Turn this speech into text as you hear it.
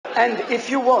And if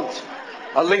you want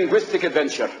a linguistic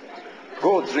adventure,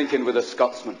 go drinking with a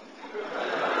Scotsman.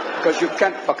 Because you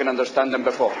can't fucking understand them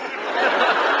before.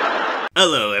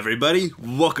 Hello, everybody.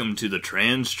 Welcome to the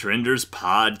TransTrenders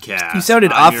podcast. You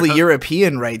sounded awfully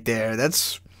European right there.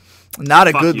 That's not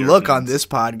a good look on this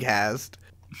podcast.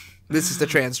 This is the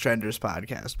TransTrenders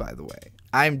podcast, by the way.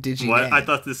 I'm Digi-née. What? I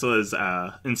thought this was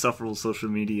insufferable social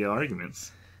media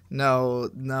arguments. No,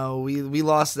 we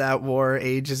lost that war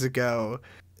ages ago.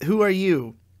 Who are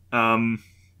you?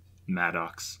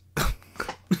 Maddox.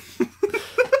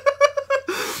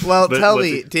 Well, tell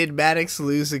me, did Maddox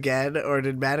lose again, or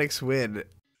did Maddox win?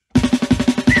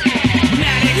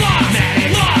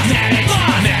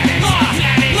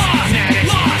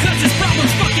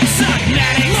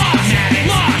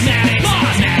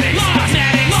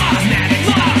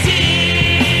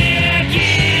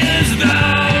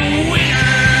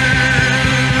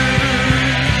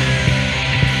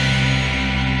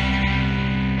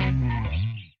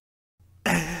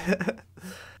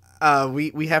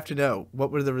 We have to know,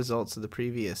 what were the results of the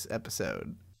previous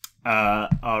episode?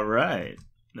 All right.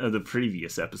 The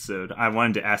previous episode. I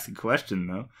wanted to ask a question,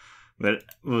 though, but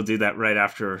we'll do that right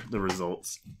after the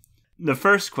results. The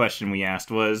first question we asked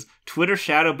was, Twitter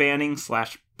shadow banning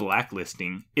 /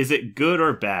 blacklisting, is it good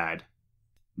or bad?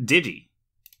 Digi,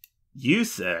 you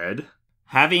said,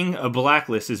 having a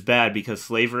blacklist is bad because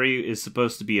slavery is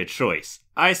supposed to be a choice.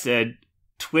 I said,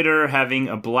 Twitter having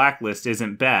a blacklist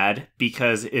isn't bad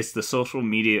because it's the social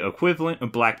media equivalent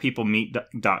of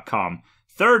blackpeoplemeet.com.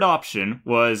 Third option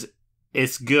was,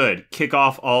 it's good. Kick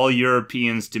off all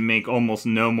Europeans to make almost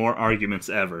no more arguments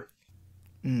ever.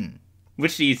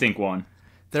 Which do you think won?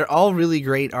 They're all really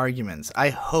great arguments. I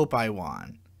hope I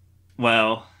won.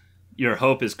 Well, your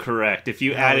hope is correct. If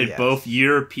you added both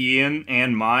European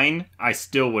and mine, I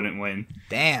still wouldn't win.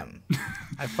 Damn.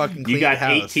 I fucking cleaned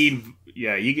house. 18...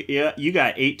 Yeah, you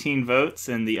got 18 votes,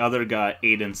 and the other got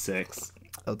 8 and 6.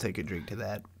 I'll take a drink to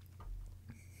that.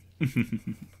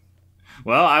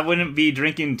 Well, I wouldn't be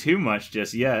drinking too much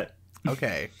just yet.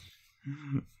 Okay.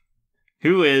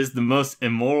 Who is the most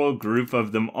immoral group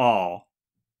of them all?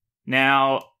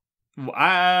 Now,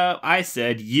 I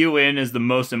said UN is the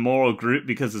most immoral group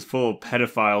because it's full of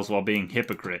pedophiles while being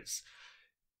hypocrites.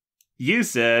 You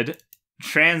said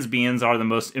transbians are the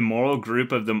most immoral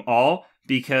group of them all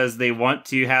because they want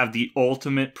to have the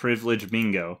ultimate privilege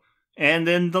bingo. And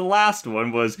then the last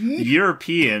one was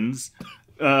Europeans,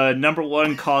 number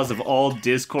one cause of all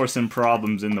discourse and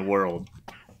problems in the world.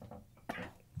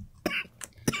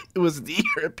 It was the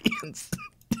Europeans.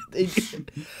 They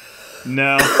did.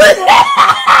 No.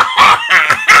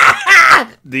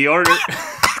 The order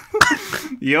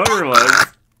was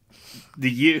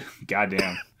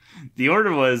Goddamn. The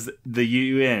order was the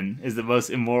UN is the most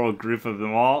immoral group of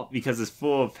them all because it's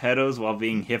full of pedos while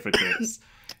being hypocrites.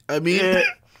 I mean,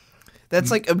 that's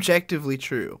like objectively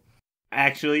true.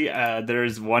 Actually,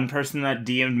 there's one person that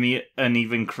DM'd me an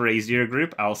even crazier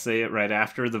group. I'll say it right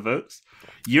after the votes.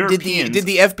 Europeans. Did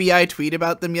the FBI tweet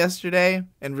about them yesterday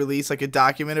and release like a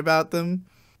document about them?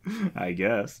 I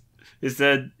guess. It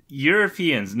said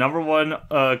Europeans, number one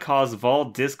cause of all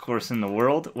discourse in the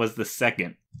world, was the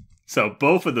second. So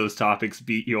both of those topics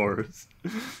beat yours.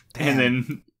 Damn. And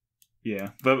then, yeah.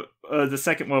 But the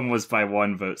second one was by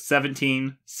one vote.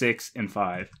 17, 6, and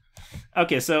 5.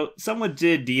 Okay, so someone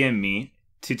did DM me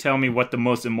to tell me what the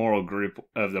most immoral group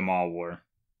of them all were.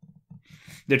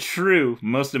 The true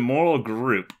most immoral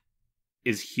group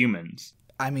is humans.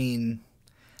 I mean,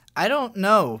 I don't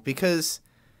know, because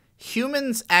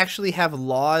humans actually have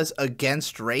laws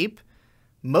against rape.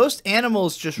 Most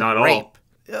animals just Not rape. all.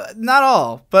 Not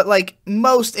all, but like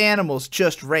most animals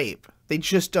just rape. They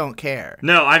just don't care.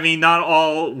 No, I mean, not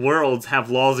all worlds have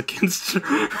laws against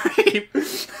rape.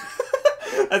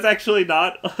 That's actually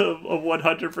not a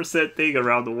 100% thing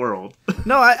around the world.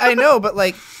 No, I know, but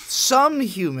like some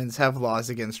humans have laws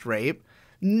against rape.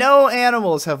 No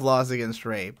animals have laws against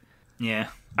rape. Yeah.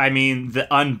 I mean, the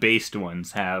unbased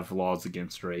ones have laws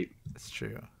against rape. That's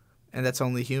true. And that's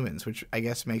only humans, which I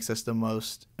guess makes us the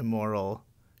most immoral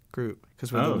group,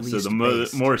 because we're the least so the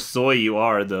more soy you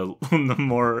are, the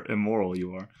more immoral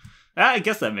you are. I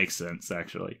guess that makes sense,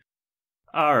 actually.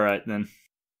 All right, then.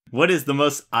 What is the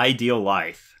most ideal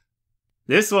life?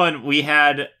 This one we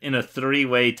had in a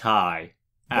 3-way tie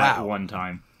at one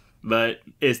time, but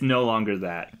it's no longer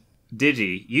that.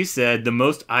 Digi, you said the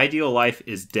most ideal life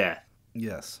is death.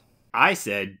 Yes. I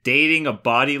said dating a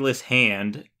bodiless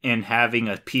hand and having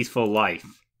a peaceful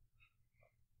life.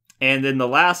 And then the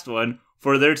last one,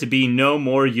 for there to be no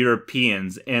more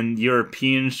Europeans, and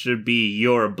Europeans should be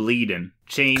you're bleeding.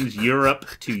 Change Europe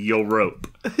to Europe.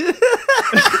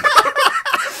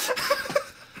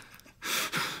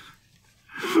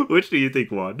 Which do you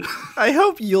think won? I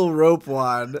hope you'll rope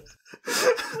won.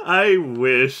 I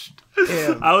wished.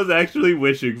 Damn. I was actually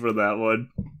wishing for that one.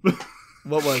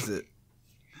 What was it?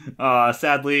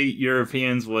 Sadly,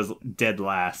 Europeans was dead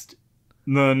last.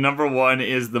 The number one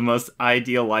is the most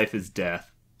ideal life is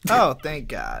death. Oh, thank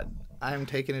God. I'm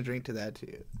taking a drink to that,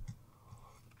 too.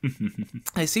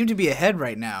 I seem to be ahead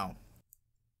right now.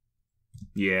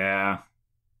 Yeah.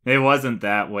 It wasn't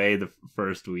that way the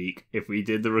first week. If we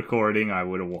did the recording, I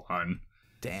would have won.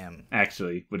 Damn.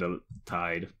 Actually, would have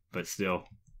tied, but still.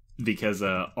 Because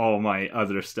all my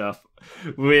other stuff.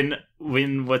 When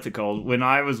what's it called? When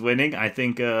I was winning, I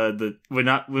think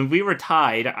when we were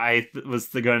tied, I was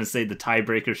going to say the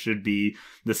tiebreaker should be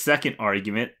the second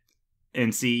argument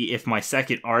and see if my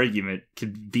second argument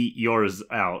could beat yours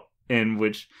out, in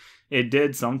which it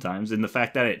did sometimes. And the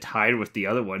fact that it tied with the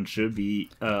other one should be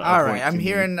all right. I'm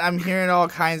hearing all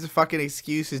kinds of fucking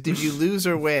excuses. Did you lose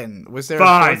or win? Was there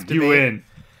fine? A fourth You debate? win.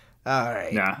 All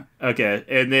right. Nah. Okay.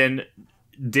 And then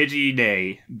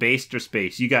Digi-née, based or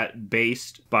space. You got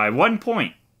based by 1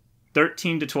 point,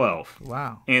 13-12.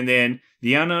 Wow. And then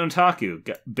the Unknown Otaku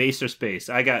got based or space.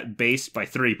 I got based by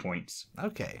 3 points,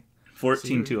 Okay.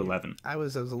 14-11. I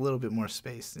was a little bit more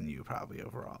spaced than you probably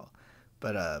overall.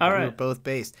 But All we right. were both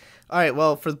based. All right,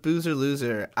 well, for the Boozer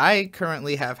Loser, I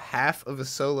currently have half of a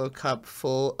solo cup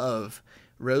full of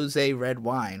rosé red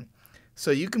wine. So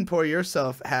you can pour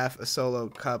yourself half a solo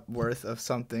cup worth of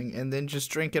something and then just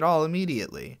drink it all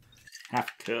immediately.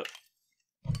 Half a cup.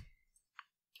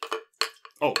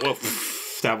 Oh, whoa.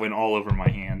 That went all over my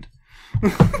hand.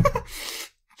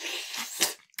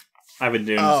 I've been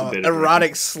doing this a bit of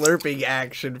erotic slurping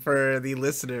action for the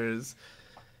listeners.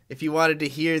 If you wanted to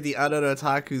hear the Unknown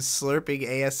Otaku's slurping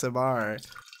ASMR.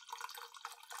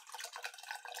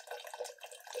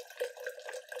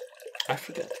 I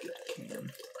forgot to get the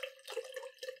can.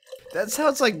 That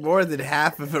sounds like more than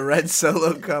half of a red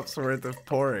solo cup's worth of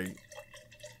pouring.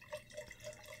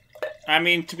 I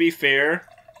mean, to be fair,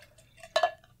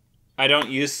 I don't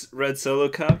use red solo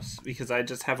cups because I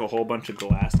just have a whole bunch of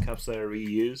glass cups that I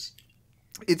reuse.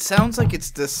 It sounds like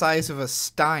it's the size of a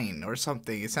stein or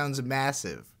something. It sounds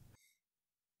massive.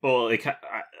 Well,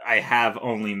 I have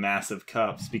only massive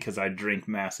cups because I drink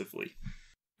massively.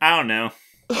 I don't know.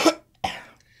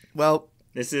 Well,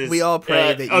 This is we all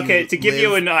pray that you okay, to give you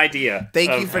live. an idea.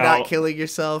 Thank you for not killing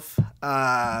yourself.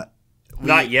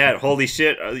 Not yet. Holy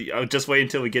shit. I'll just wait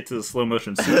until we get to the slow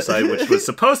motion suicide, which was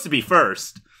supposed to be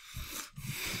first.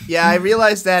 Yeah, I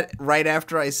realized that right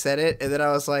after I said it, and then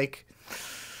I was like,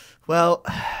 well...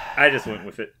 I just went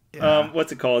with it. Yeah.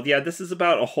 What's it called? Yeah, this is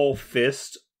about a whole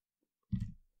fist.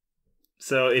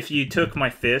 So if you took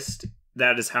my fist,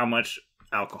 that is how much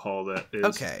alcohol that is.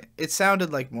 Okay, it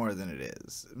sounded like more than it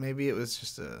is. Maybe it was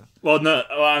just a... Well, no,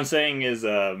 what I'm saying is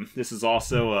this is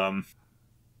also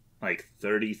like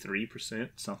 33%,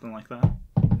 something like that.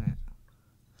 Yeah.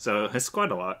 So it's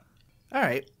quite a lot. All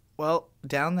right, well,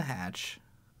 down the hatch.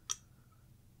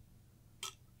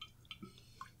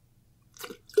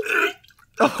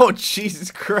 Oh,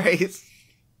 Jesus Christ.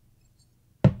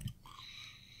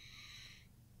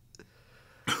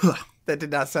 That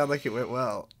did not sound like it went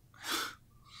well.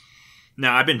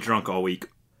 Now, I've been drunk all week.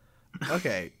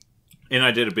 Okay. And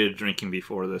I did a bit of drinking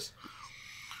before this.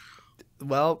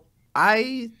 Well,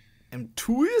 I am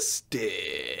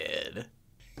twisted.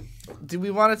 Do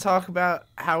we want to talk about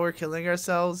how we're killing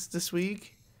ourselves this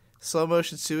week? Slow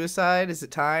motion suicide? Is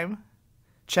it time?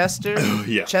 Chester?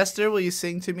 Yeah. Chester, will you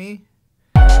sing to me?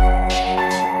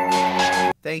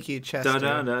 Thank you, Chester.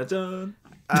 Dun, dun, dun,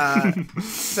 dun.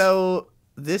 So,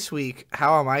 this week,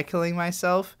 how am I killing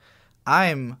myself?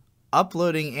 I'm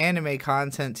uploading anime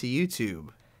content to YouTube.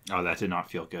 Oh, that did not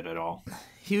feel good at all.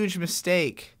 Huge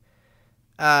mistake.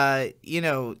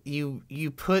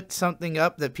 You put something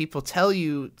up that people tell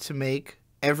you to make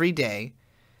every day.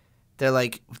 They're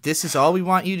like, this is all we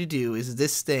want you to do is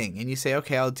this thing. And you say,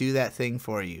 okay, I'll do that thing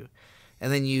for you.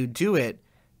 And then you do it.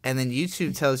 And then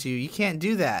YouTube tells you, you can't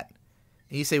do that.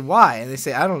 And you say, why? And they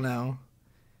say, I don't know.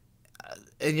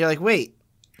 And you're like, wait,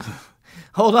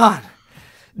 hold on.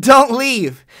 Don't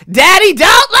leave. Daddy,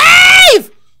 don't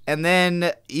leave! And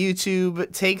then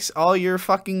YouTube takes all your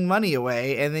fucking money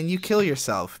away, and then you kill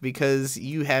yourself because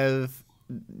you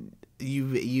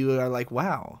are like,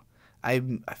 wow, I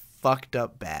fucked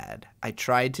up bad. I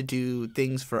tried to do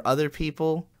things for other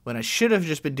people when I should have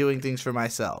just been doing things for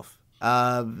myself.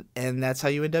 And that's how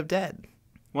you end up dead.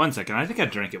 1 second, I think I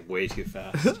drank it way too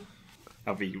fast.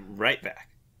 I'll be right back.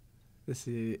 This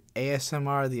is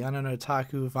ASMR, the Unknown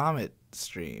Otaku vomit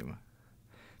stream.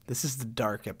 This is the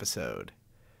dark episode.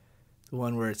 The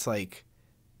one where it's like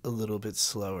a little bit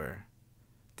slower.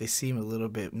 they seem a little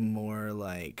bit more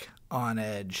like on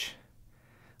edge,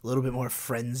 a little bit more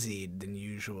frenzied than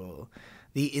usual.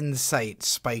 The insight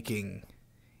spiking,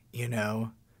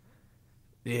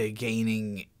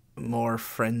 gaining more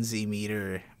frenzy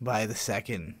meter by the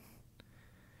second.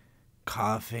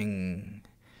 Coughing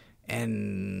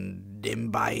and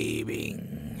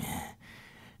imbibing,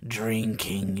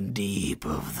 drinking deep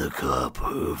of the cup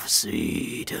of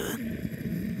Satan.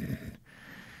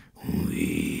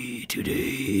 We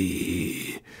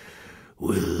today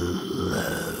will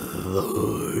have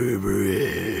our bread.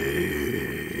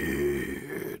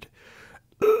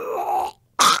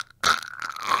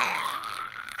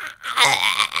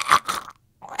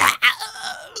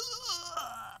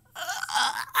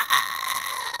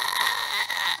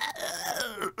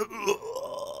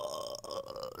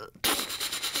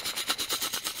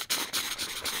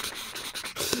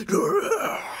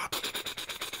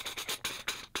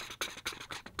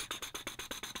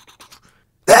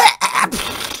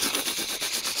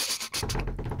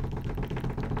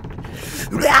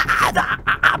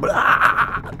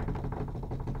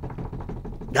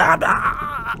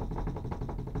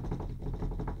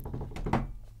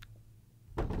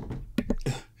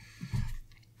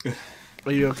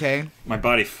 Are you okay? My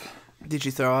body... Did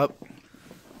you throw up?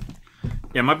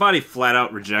 Yeah, my body flat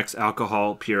out rejects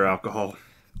alcohol, pure alcohol.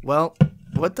 Well,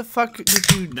 what the fuck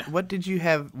did you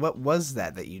have, what was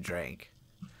that you drank?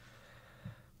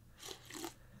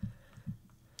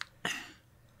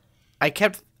 I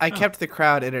kept the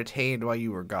crowd entertained while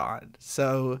you were gone,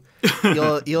 so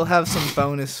you'll have some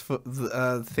bonus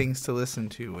things to listen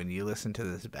to when you listen to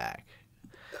this back.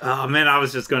 Oh man, I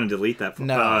was just going to delete that.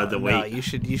 No, you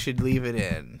should leave it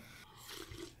in.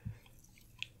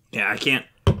 Yeah, I can't.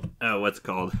 What's it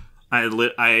called?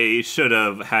 I should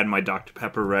have had my Dr.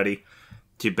 Pepper ready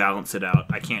to balance it out.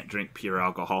 I can't drink pure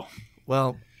alcohol.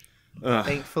 Well,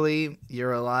 thankfully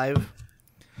you're alive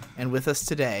and with us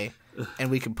today, and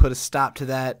we can put a stop to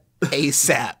that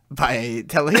ASAP by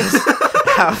telling us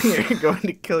how you're going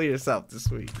to kill yourself this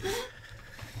week.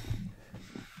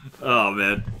 Oh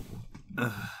man.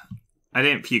 I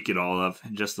didn't puke it all up,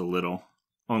 just a little.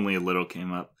 Only a little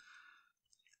came up.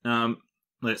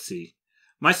 Let's see.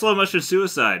 My slow motion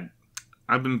suicide.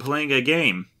 I've been playing a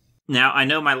game. Now, I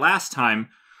know my last time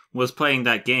was playing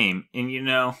that game, and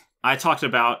I talked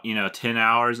about, 10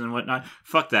 hours and whatnot.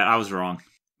 Fuck that, I was wrong.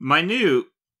 My new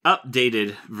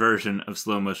updated version of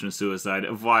slow motion suicide,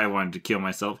 of why I wanted to kill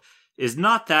myself, is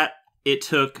not that it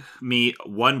took me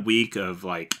 1 week of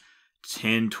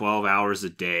 10, 12 hours a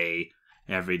day,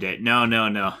 every day. No.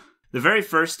 The very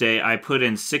first day, I put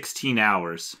in 16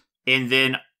 hours. And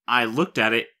then I looked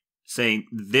at it saying,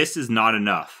 this is not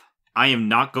enough. I am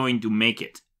not going to make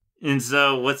it. And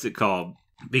so, what's it called?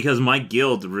 Because my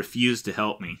guild refused to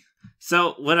help me.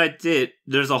 So, what I did,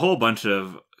 there's a whole bunch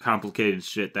of complicated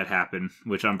shit that happened,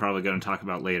 which I'm probably going to talk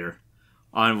about later,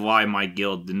 on why my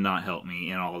guild did not help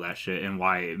me and all that shit, and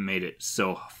why it made it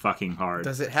so fucking hard.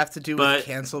 Does it have to do with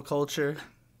cancel culture?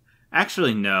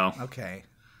 Actually, no. Okay.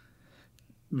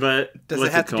 But does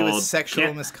it have to do with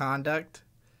sexual misconduct?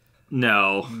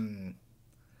 No.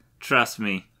 Trust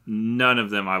me, none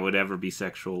of them I would ever be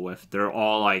sexual with. They're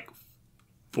all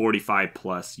 45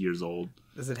 plus years old.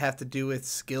 Does it have to do with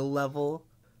skill level?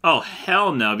 Oh,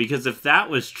 hell no, because if that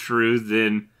was true,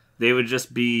 then they would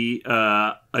just be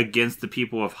against the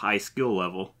people of high skill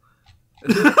level.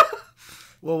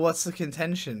 Well, what's the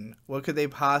contention? What could they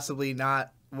possibly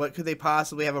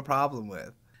have a problem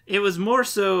with? It was more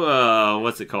so,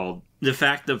 what's it called? The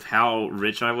fact of how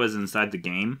rich I was inside the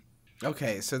game.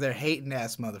 Okay, so they're hating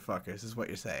ass motherfuckers, is what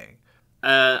you're saying.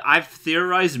 I've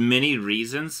theorized many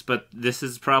reasons, but this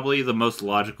is probably the most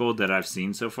logical that I've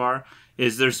seen so far.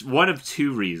 Is there's one of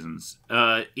two reasons.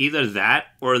 Either that,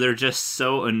 or they're just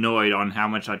so annoyed on how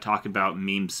much I talk about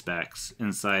meme specs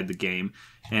inside the game,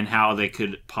 and how they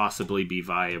could possibly be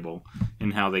viable,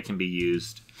 and how they can be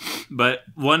used. But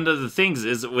one of the things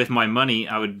is, with my money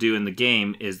I would do in the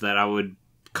game, is that I would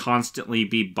constantly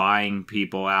be buying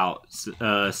people out.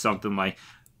 Something like,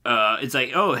 it's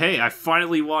like, oh, hey, I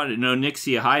finally wanted an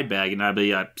Onyxia hide bag, and I'd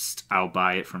be like, psst, I'll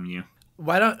buy it from you.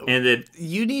 Why don't... And then,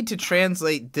 you need to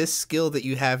translate this skill that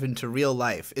you have into real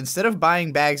life. Instead of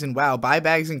buying bags in WoW, buy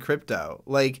bags in crypto.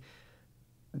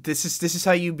 This is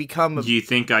how you become... Do you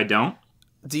think I don't?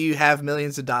 Do you have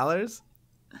millions of dollars?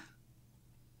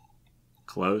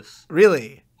 Close.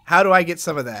 Really? How do I get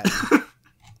some of that?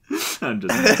 I'm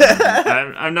just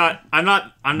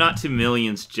I'm not to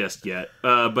millions just yet.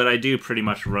 But I do pretty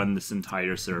much run this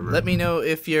entire server. Let me know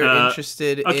if you're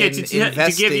interested in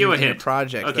investing to give you a hint. In a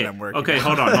project that I'm working on. Okay,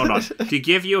 hold on. To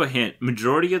give you a hint,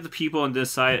 majority of the people in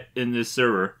this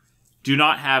server do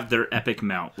not have their epic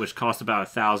mount, which costs about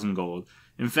 1,000 gold.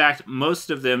 In fact, most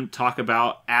of them talk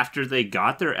about after they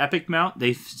got their epic mount,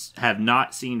 they have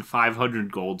not seen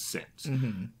 500 gold since.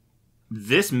 Mm-hmm.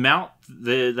 This mount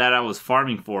that I was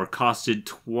farming for costed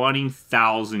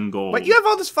 20,000 gold. But you have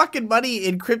all this fucking money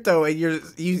in crypto and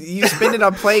you spend it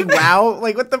on playing WoW?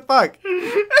 Like, what the fuck?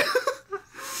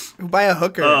 Buy a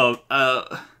hooker.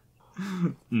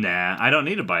 Nah, I don't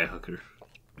need to buy a hooker.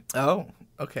 Oh,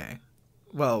 okay.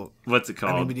 Well, what's it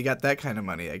called? I mean, when you got that kind of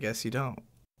money, I guess you don't.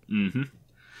 Mm-hmm.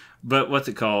 But what's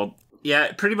it called?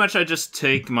 Yeah, pretty much I just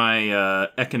take my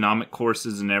economic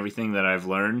courses and everything that I've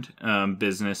learned,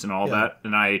 business and all that,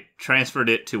 and I transferred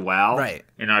it to WoW. Right.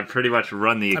 And I pretty much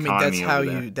run the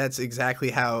economy that's exactly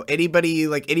how anybody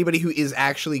who is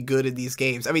actually good in these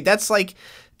games. I mean, that's like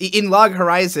in Log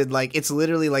Horizon, like it's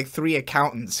literally like 3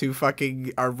 accountants who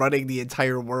fucking are running the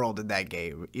entire world in that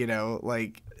game, you know?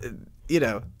 Like, you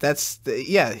know,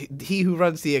 he who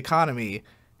runs the economy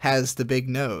has the big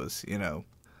nose, you know.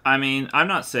 I mean, I'm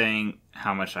not saying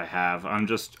how much I have. I'm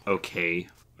just okay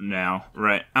now,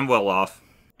 right? I'm well off,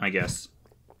 I guess.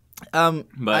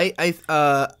 But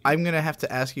I'm gonna have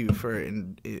to ask you for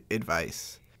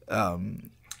advice.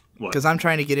 Because I'm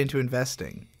trying to get into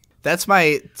investing. That's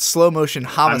my slow motion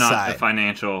homicide. I'm not a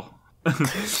financial.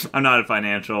 I'm not a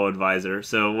financial advisor.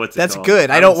 So what's it That's called? good.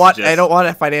 I don't want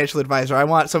a financial advisor. I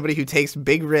want somebody who takes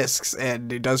big risks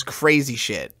and does crazy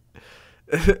shit.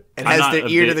 And has their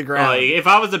ear to the ground. If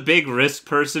I was a big risk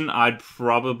person, I'd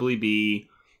probably be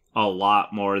a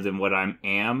lot more than what I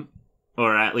am,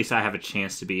 or at least I have a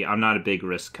chance to be. I'm not a big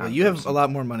risk kind of you person. have a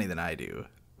lot more money than I do.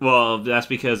 Well, that's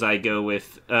because I go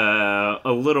with a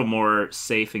little more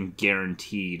safe and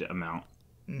guaranteed amount,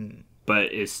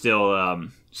 but it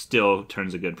still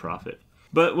turns a good profit.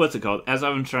 But what's it called? As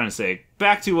I'm trying to say,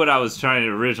 back to what I was trying to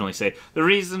originally say. The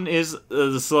reason is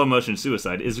the slow motion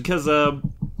suicide is because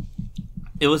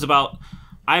it was about,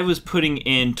 I was putting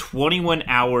in 21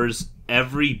 hours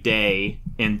every day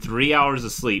and 3 hours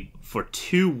of sleep for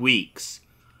 2 weeks.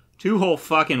 2 whole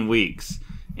fucking weeks.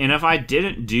 And if I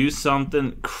didn't do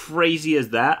something crazy as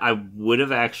that, I would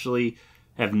have actually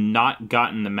have not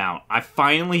gotten the mount. I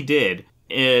finally did,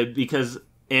 and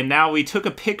now we took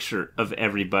a picture of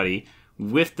everybody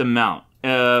with the mount,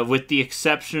 with the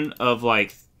exception of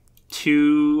like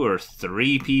 2 or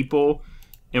 3 people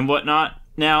and whatnot.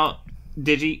 Now,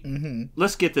 Digi,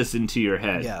 let's get this into your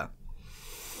head. Yeah.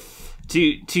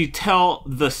 To tell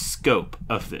the scope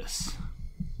of this.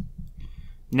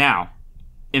 Now,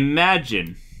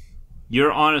 imagine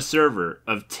you're on a server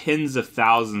of tens of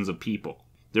thousands of people.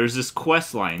 There's this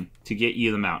quest line to get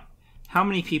you the mount. How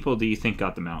many people do you think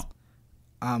got the mount?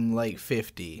 Like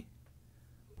 50.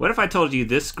 What if I told you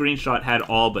this screenshot had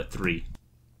all but 3?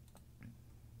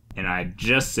 And I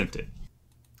just sent it.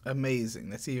 Amazing.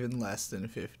 That's even less than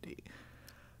 50.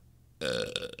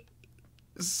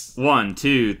 1,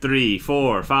 2, 3,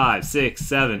 4, 5, 6,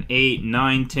 7, 8,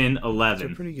 9, 10, 11.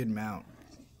 That's a pretty good mount.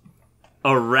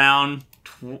 Around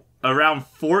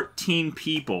 14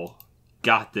 people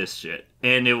got this shit,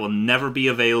 and it will never be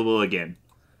available again.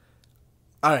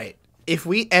 All right. If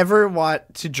we ever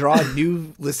want to draw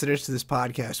new listeners to this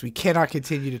podcast, we cannot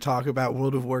continue to talk about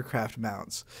World of Warcraft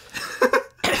mounts.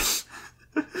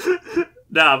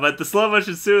 No, but the slow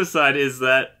motion suicide is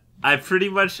that I pretty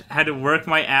much had to work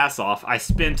my ass off. I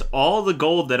spent all the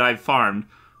gold that I farmed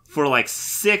for like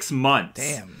 6 months.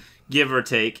 Damn. Give or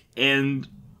take. And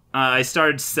I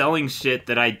started selling shit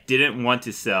that I didn't want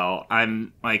to sell.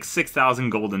 I'm like 6,000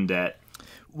 gold in debt.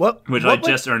 Which I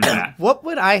just earned back. What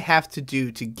would I have to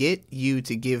do to get you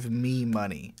to give me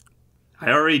money?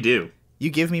 I already do. You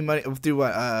give me money through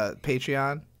what?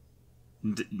 Patreon?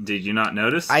 Did you not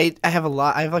notice? I have a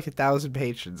lot. I have like 1,000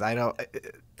 patrons. I don't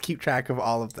keep track of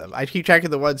all of them. I keep track of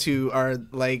the ones who are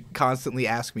like constantly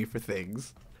ask me for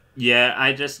things. Yeah,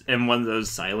 I just am one of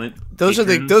those silent. Those are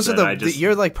the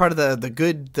you're like part of the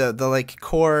good the like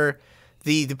core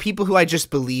the people who I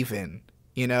just believe in,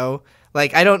 you know?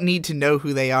 Like I don't need to know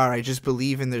who they are. I just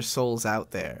believe in their souls out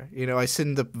there. You know, I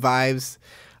send the vibes.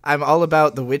 I'm all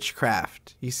about the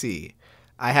witchcraft, you see.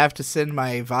 I have to send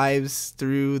my vibes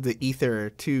through the ether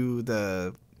to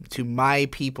my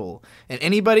people. And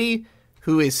anybody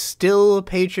who is still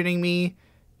patroning me,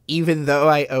 even though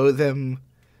I owe them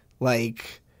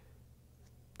like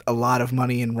a lot of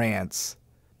money in rants.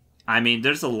 I mean,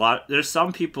 there's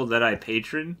some people that I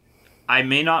patron. I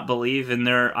may not believe in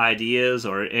their ideas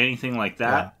or anything like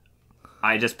that. Yeah.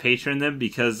 I just patron them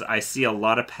because I see a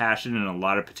lot of passion and a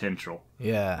lot of potential.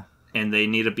 Yeah. And they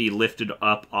need to be lifted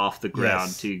up off the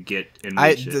ground to get and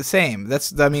reach it. The same.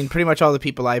 Pretty much all the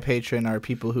people I patron are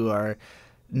people who are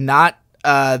not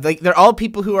like they're all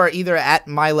people who are either at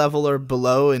my level or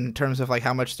below in terms of like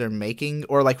how much they're making,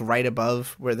 or like right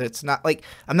above, where it's not like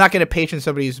I'm not gonna patron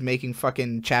somebody who's making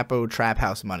fucking Chapo Trap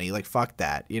House money. Like fuck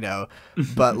that, you know.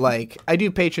 But like I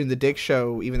do patron the Dick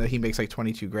Show, even though he makes like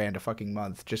 22 grand a fucking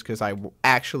month, just because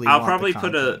actually. I'll probably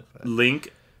put a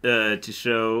link to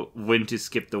show when to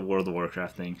skip the World of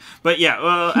Warcraft thing. But yeah,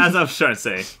 well, as I was trying to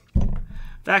say,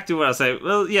 back to what I was saying.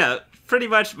 Well, yeah. Pretty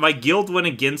much, my guild went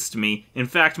against me. In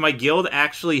fact, my guild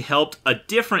actually helped a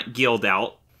different guild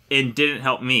out and didn't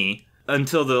help me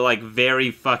until the, like, very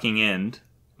fucking end.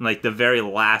 Like, the very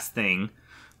last thing.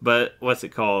 But, what's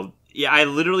it called? Yeah, I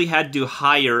literally had to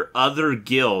hire other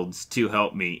guilds to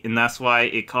help me, and that's why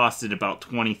it costed about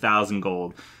 20,000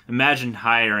 gold. Imagine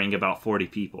hiring about 40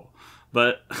 people,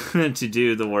 but to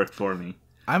do the work for me.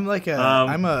 I'm like when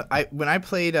I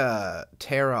played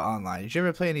Terra online, did you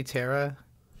ever play any Terra?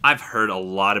 I've heard a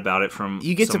lot about it from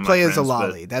You get some to play of my as a friends,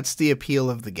 lolly. That's the appeal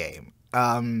of the game.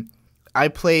 I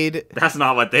played... That's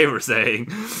not what they were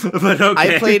saying, but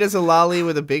okay. I played as a lolly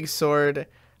with a big sword.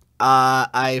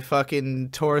 I fucking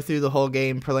tore through the whole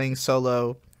game playing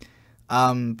solo.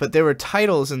 But there were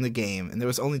titles in the game, and there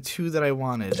was only 2 that I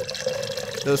wanted.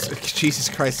 Those... Jesus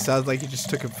Christ, sounds like you just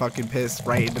took a fucking piss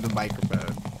right into the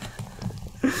microphone.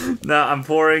 No, I'm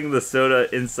pouring the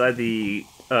soda inside the...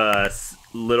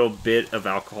 little bit of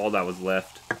alcohol that was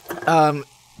left.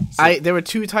 There were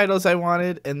 2 titles I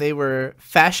wanted, and they were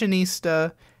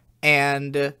Fashionista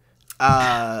and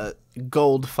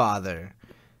Goldfather,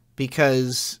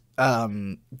 because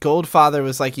Goldfather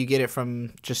was like you get it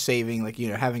from just saving, like, you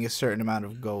know, having a certain amount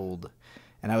of gold,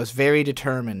 and I was very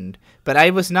determined, but I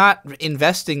was not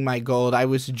investing my gold, I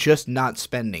was just not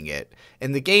spending it,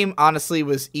 and the game honestly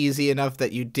was easy enough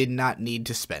that you did not need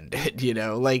to spend it, you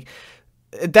know, like.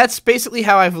 That's basically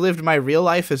how I've lived my real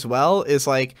life as well, is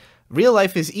like, real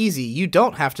life is easy. You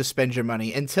don't have to spend your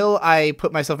money, until I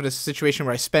put myself in a situation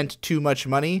where I spent too much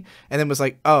money and then was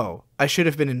like, oh, I should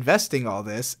have been investing all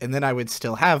this, and then I would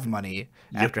still have money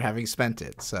after having spent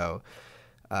it. So,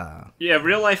 yeah,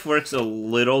 real life works a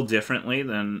little differently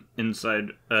than inside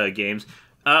games.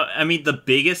 I mean, the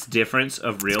biggest difference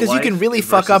of real life... Because you can really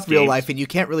fuck up real games, life, and you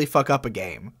can't really fuck up a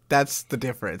game. That's the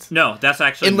difference. No, that's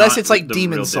actually Unless not it's like the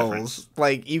Demon real Souls. difference.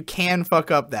 Like, you can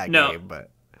fuck up that game, but...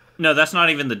 No, that's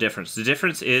not even the difference. The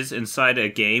difference is, inside a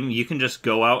game, you can just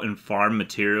go out and farm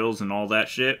materials and all that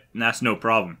shit, and that's no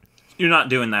problem. You're not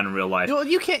doing that in real life. Well,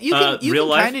 you can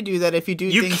kind of do that if you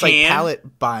do things like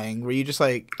pallet buying, where you just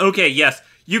like... Okay, yes,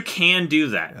 you can do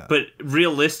that, but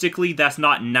realistically, that's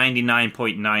not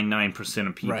 99.99%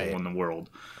 of people in the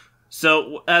world.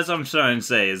 So, as I'm trying to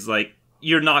say, is like,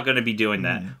 you're not going to be doing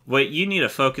that. What you need to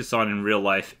focus on in real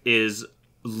life is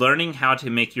learning how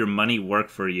to make your money work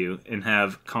for you and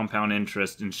have compound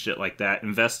interest and shit like that.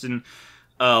 Invest in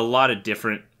a lot of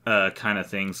different kind of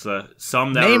things.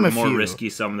 Some that are more risky,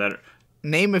 some that are...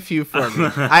 Name a few for me.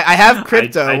 I have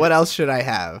crypto. What else should I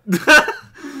have?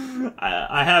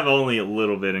 I have only a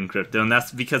little bit in crypto, and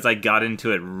that's because I got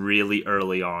into it really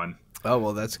early on. Oh,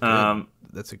 well, that's good.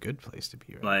 That's a good place to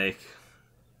be. Right? Like,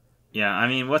 yeah, I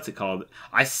mean, what's it called?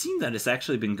 I've seen that it's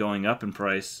actually been going up in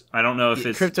price. I don't know if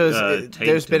it's crypto's.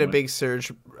 There's been a big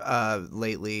surge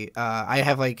lately. I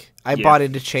bought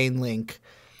into Chainlink,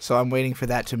 so I'm waiting for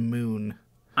that to moon.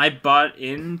 I bought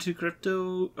into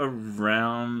crypto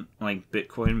around like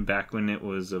Bitcoin back when it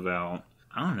was about,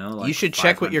 I don't know. Like, you should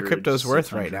check what your crypto's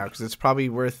worth right now, because it's probably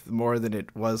worth more than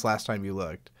it was last time you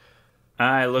looked.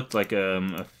 I looked like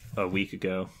a week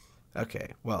ago.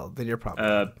 Okay, well then you're probably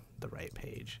on the right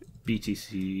page.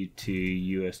 BTC to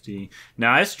USD.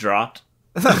 Now it's dropped.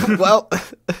 Well,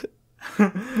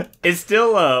 it's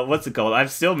still what's it called?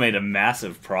 I've still made a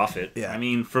massive profit. Yeah. I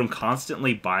mean, from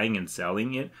constantly buying and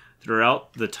selling it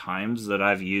throughout the times that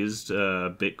I've used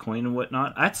Bitcoin and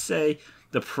whatnot, I'd say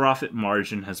the profit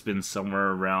margin has been somewhere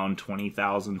around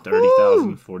 20,000,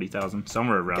 30,000, 40,000,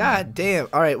 somewhere around. God damn!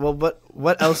 All right, well,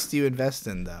 what else do you invest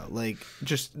in though? Like,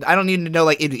 just I don't need to know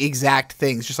like exact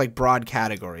things, just like broad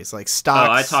categories, like stocks.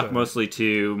 Oh, I talk mostly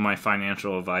to my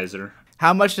financial advisor.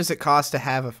 How much does it cost to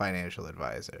have a financial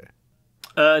advisor?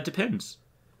 It depends.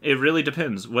 It really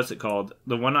depends. What's it called?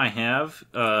 The one I have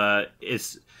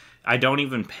is I don't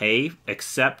even pay,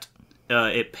 except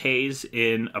it pays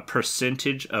in a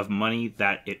percentage of money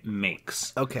that it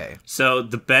makes. Okay. So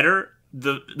the better,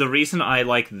 the reason I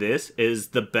like this is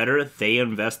the better they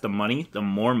invest the money, the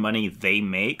more money they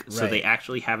make. Right. So they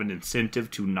actually have an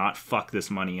incentive to not fuck this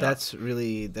money up. That's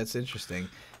interesting.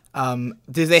 Do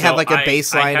they have like a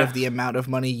baseline of the amount of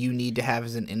money you need to have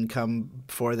as an income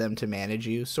for them to manage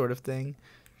you, sort of thing?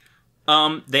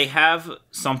 They have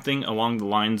something along the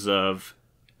lines of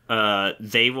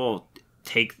they will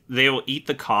they will eat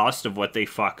the cost of what they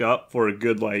fuck up for a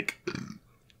good, like,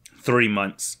 3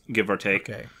 months, give or take.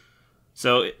 Okay.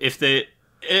 So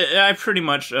I pretty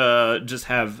much just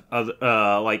have,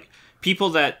 like,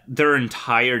 people that their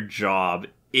entire job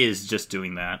is just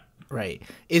doing that. Right.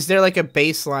 Is there like a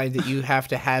baseline that you have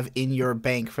to have in your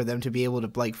bank for them to be able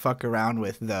to like fuck around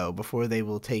with though before they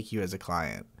will take you as a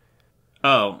client?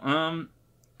 Oh,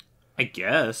 I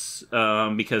guess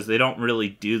because they don't really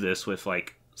do this with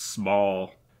like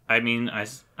small. I mean,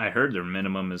 I heard their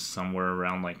minimum is somewhere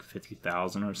around like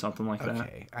 50,000 or something like that.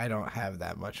 Okay, I don't have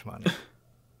that much money.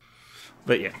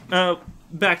 But yeah,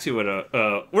 back to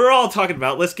what we're all talking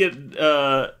about. Let's get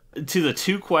to the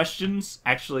 2 questions.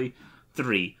 Actually,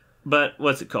 3. But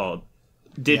what's it called?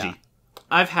 Digi. Yeah.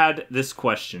 I've had this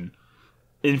question.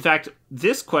 In fact,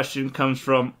 this question comes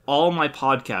from all my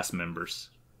podcast members,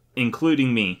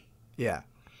 including me. Yeah.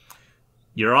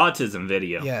 Your autism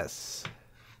video. Yes.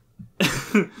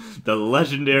 The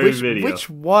legendary video. Which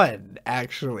one,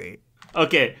 actually?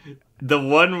 Okay, the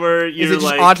one where you're Is it just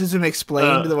like... Autism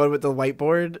Explained, the one with the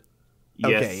whiteboard?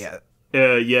 Yes. Okay, yeah.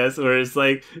 Yes, where it's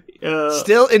like...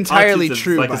 Still entirely autism's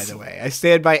true, like by the way. I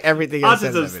stand by everything I said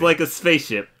in that Autism's video. like a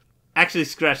spaceship. Actually,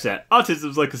 scratch that.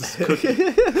 Autism's like a cookie.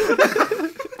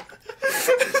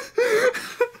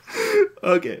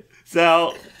 Okay,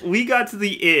 so we got to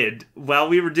the end while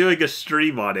we were doing a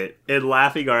stream on it and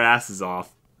laughing our asses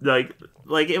off.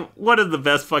 One of the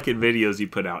best fucking videos you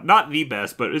put out. Not the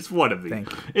best, but it's one of them.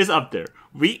 Thank you. It's up there.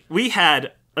 We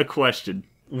had a question.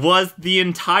 Was the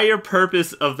entire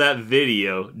purpose of that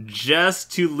video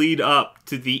just to lead up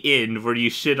to the end where you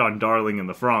shit on Darling in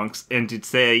the Franxx and to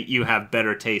say you have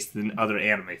better taste than other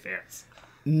anime fans?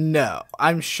 No,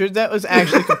 I'm sure that was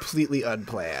actually completely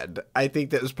unplanned. I think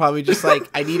that was probably just like,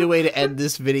 I need a way to end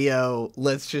this video.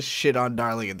 Let's just shit on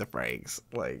Darling in the Franxx.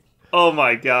 Like, oh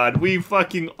my god, we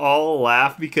fucking all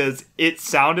laughed because it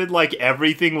sounded like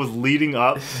everything was leading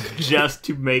up just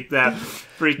to make that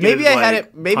freaking maybe I had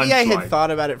it. Maybe I punchline. had thought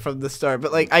about it from the start,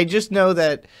 but like, I just know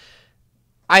that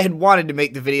I had wanted to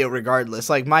make the video regardless.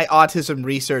 Like, my autism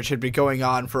research had been going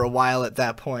on for a while at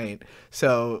that point,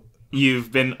 so.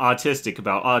 You've been autistic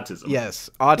about autism. Yes,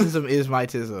 autism is my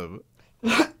tism.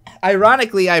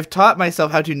 Ironically, I've taught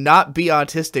myself how to not be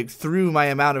autistic through my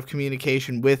amount of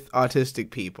communication with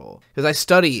autistic people. Because I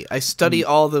study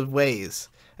all the ways.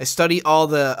 I study all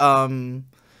the,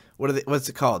 what's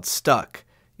it called? Stuck.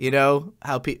 You know,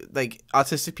 how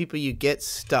autistic people, you get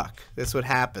stuck. That's what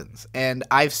happens. And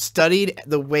I've studied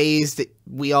the ways that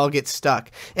we all get stuck.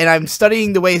 And I'm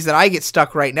studying the ways that I get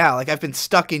stuck right now. Like, I've been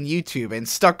stuck in YouTube and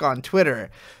stuck on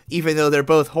Twitter, even though they're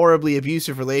both horribly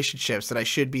abusive relationships that I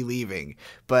should be leaving.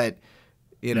 But,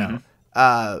 you know,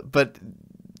 but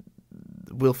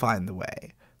we'll find the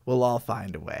way. We'll all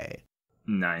find a way.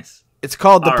 Nice. It's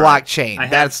called the all right. blockchain.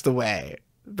 That's the way.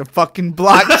 The fucking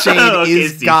blockchain okay,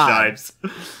 is Steve God. Shives.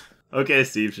 Okay,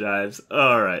 Steve Shives.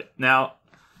 All right. Now,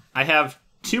 I have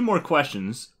 2 more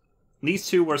questions. These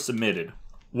 2 were submitted.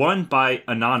 One by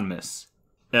Anonymous.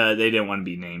 They didn't want to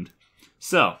be named.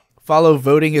 So, Follow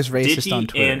Voting is Racist Digi on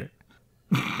Twitter.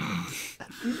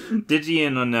 Digi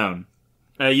and Unknown.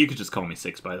 You could just call me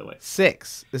 6, by the way.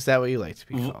 6. Is that what you like to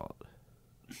be called?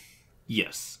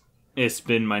 Yes. It's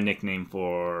been my nickname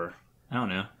for, I don't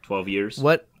know, 12 years.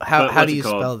 What? How what's do it you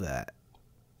called? spell that?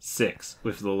 6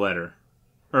 with the letter.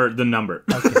 Or the number.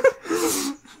 Okay.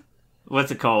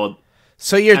 What's it called?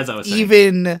 So you're As I was saying.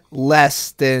 even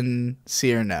less than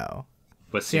Cyrano.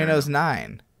 What's Cyrano's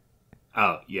 9.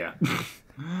 Oh, yeah.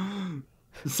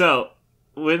 So,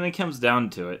 when it comes down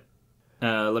to it,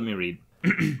 let me read.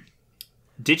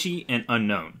 Digi and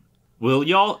Unknown. Will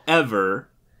y'all ever,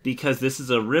 because this is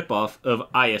a ripoff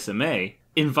of ISMA,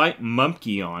 invite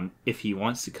Mumkey on if he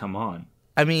wants to come on?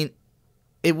 I mean,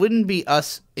 it wouldn't be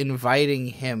us inviting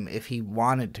him if he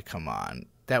wanted to come on.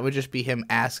 That would just be him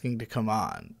asking to come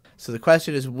on. So the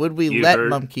question is, would we let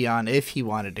Mumkey on if he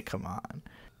wanted to come on?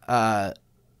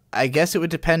 I guess it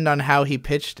would depend on how he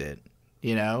pitched it,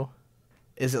 you know?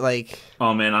 Is it like...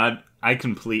 Oh, man, I'd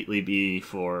completely be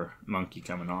for Monkey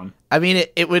coming on. I mean,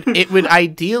 it would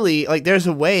ideally... Like, there's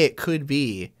a way it could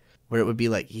be where it would be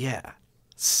like, yeah,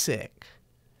 sick,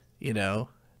 you know?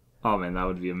 Oh, man, that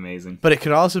would be amazing. But it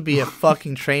could also be a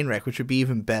fucking train wreck, which would be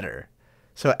even better.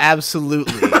 So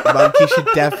absolutely, Monkey should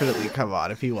definitely come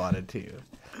on if he wanted to.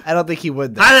 I don't think he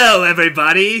would, though. Hello,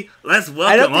 everybody! Let's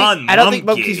welcome I don't think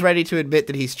Monkey's ready to admit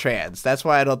that he's trans. That's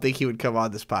why I don't think he would come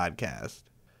on this podcast.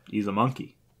 He's a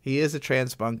monkey. He is a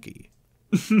trans monkey.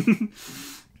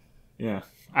 Yeah.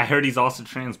 I heard he's also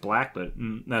trans black, but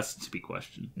that's to be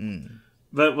questioned.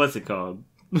 But what's it called?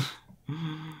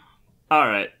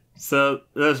 Alright, so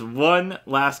there's one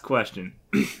last question.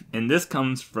 And this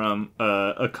comes from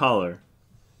a caller.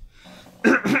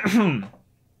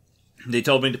 They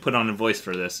told me to put on a voice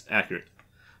for this. Accurate.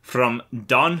 From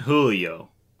Don Julio.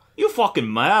 You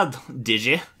fucking mad,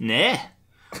 Digi-née?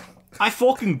 I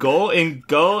fucking go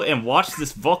and watch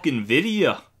this fucking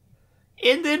video.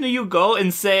 And then you go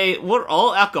and say, we're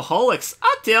all alcoholics.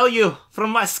 I tell you, from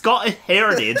my Scottish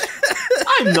heritage,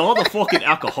 I'm not a fucking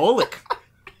alcoholic.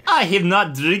 I have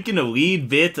not drinking a wee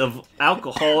bit of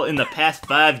alcohol in the past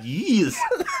 5 years.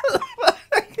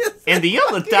 And the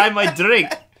other time I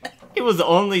drank, it was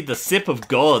only the sip of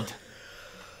God.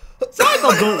 So I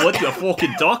don't know what you're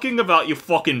fucking talking about, you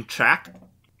fucking track.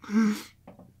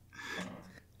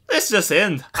 Let's just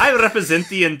end. I represent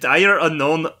the entire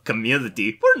unknown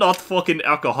community. We're not fucking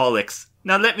alcoholics.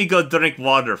 Now let me go drink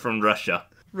water from Russia.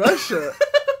 Russia?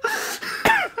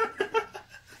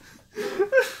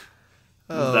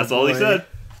 Oh, that's all he said.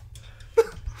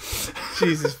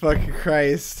 Jesus fucking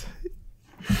Christ.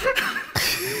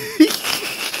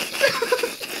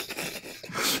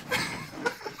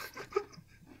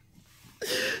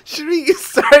 Should we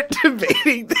start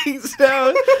debating things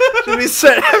now? Should we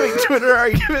start having Twitter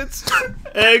arguments?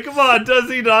 Hey, come on, does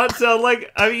he not sound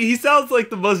like... I mean, he sounds like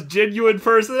the most genuine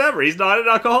person ever. He's not an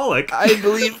alcoholic. I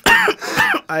believe...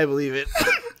 I believe it.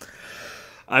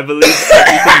 I believe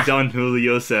everything Don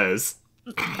Julio says.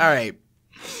 Alright.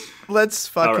 Let's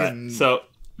fucking... Alright, so...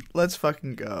 Let's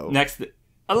fucking go. Next...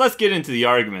 let's get into the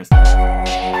arguments.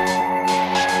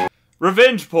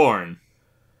 Revenge porn.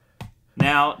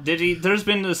 Now, there's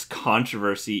been this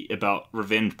controversy about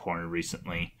revenge porn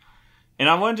recently, and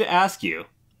I wanted to ask you,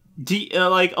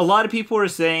 like, a lot of people are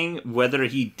saying whether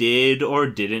he did or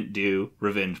didn't do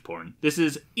revenge porn. This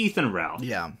is Ethan Rao.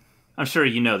 Yeah. I'm sure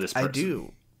you know this person. I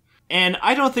do. And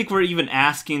I don't think we're even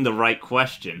asking the right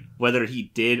question, whether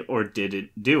he did or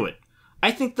didn't do it.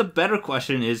 I think the better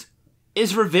question is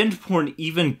revenge porn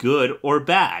even good or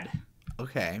bad?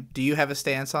 Okay. Do you have a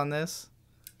stance on this?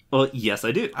 Well, yes,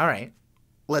 I do. All right.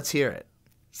 Let's hear it.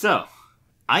 So,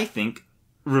 I think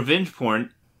revenge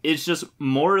porn is just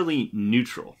morally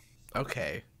neutral.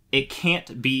 Okay. It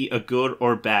can't be a good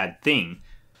or bad thing.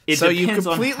 It so depends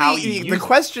you completely, on how you use the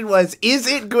question was, is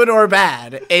it good or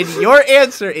bad? And your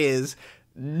answer is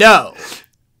no.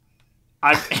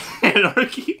 I'm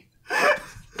anarchy.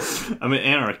 I'm an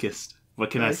anarchist. What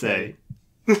can I say?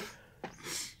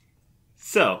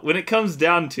 So, when it comes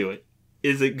down to it,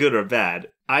 is it good or bad?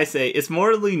 I say it's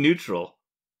morally neutral.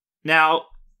 Now,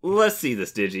 let's see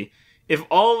this, Digi. If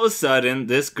all of a sudden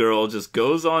this girl just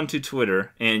goes on to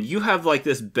Twitter and you have like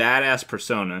this badass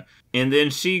persona, and then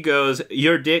she goes,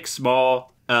 your dick's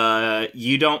small,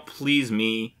 you don't please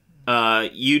me,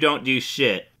 you don't do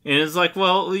shit. And it's like,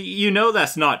 well, you know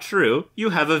that's not true.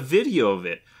 You have a video of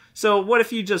it. So what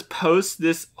if you just post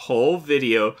this whole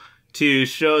video to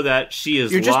show that she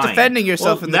is lying? You're just defending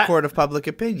yourself in the court of public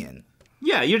opinion.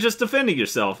 Yeah, you're just defending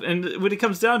yourself. And when it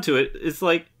comes down to it, it's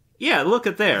like, yeah, look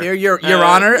at there. Here, Your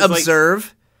Honor,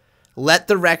 observe, let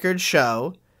the record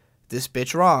show this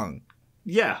bitch wrong.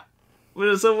 Yeah.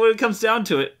 So when it comes down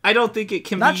to it, I don't think it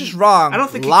can Not just wrong, I don't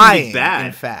think lying, it can be bad.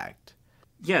 In fact.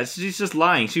 Yeah, she's just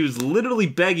lying. She was literally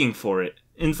begging for it.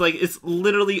 And it's like, it's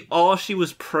literally all she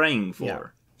was praying for. Yeah.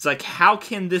 It's like, how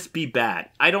can this be bad?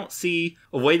 I don't see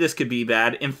a way this could be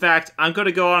bad. In fact, I'm going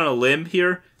to go on a limb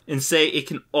here and say it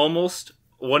can almost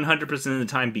 100% of the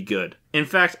time be good. In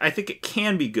fact, I think it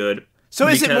can be good. So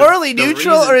is it morally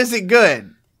neutral or is it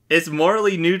good? It's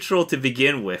morally neutral to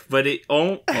begin with, but it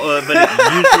usually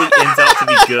ends out to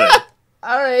be good.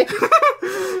 All right.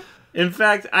 In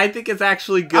fact, I think it's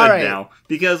actually good now.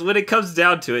 Because when it comes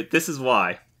down to it, this is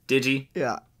why. Digi?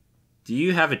 Yeah. Do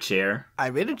you have a chair?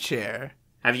 I'm in a chair.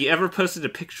 Have you ever posted a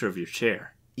picture of your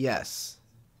chair? Yes.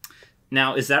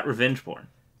 Now, is that revenge porn?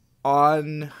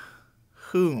 On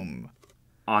whom?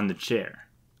 On the chair.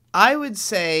 I would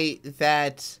say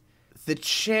that the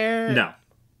chair... No.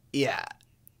 Yeah.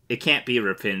 It can't be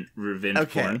revenge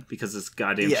porn because it's a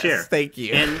goddamn chair. Yes, thank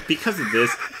you. And because of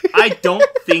this, I don't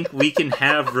think we can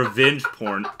have revenge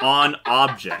porn on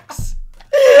objects.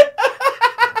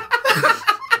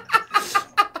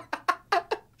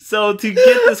 So to get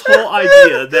this whole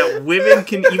idea that women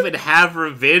can even have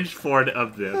revenge porn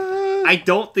of them, I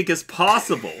don't think is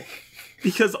possible.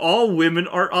 Because all women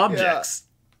are objects. Yeah.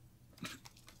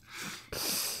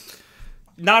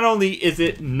 Not only is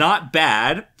it not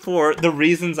bad for the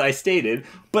reasons I stated,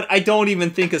 but I don't even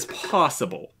think it's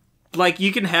possible. Like,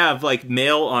 you can have, like,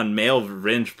 male-on-male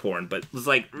revenge porn, but it's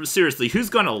like, seriously, who's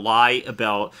gonna lie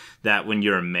about that when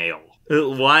you're a male?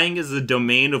 Lying is the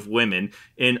domain of women,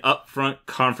 and upfront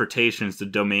confrontation is the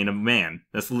domain of man.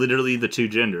 That's literally the two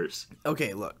genders.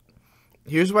 Okay, look.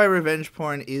 Here's why revenge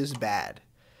porn is bad.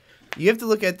 You have to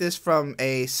look at this from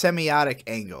a semiotic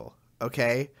angle,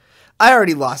 okay? I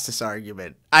already lost this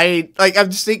argument. I'm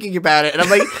just thinking about it, and I'm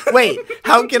like, wait,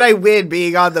 how can I win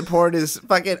being on the porn is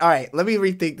fucking... All right, let me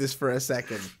rethink this for a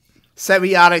second.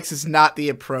 Semiotics is not the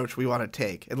approach we want to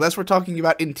take, unless we're talking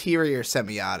about interior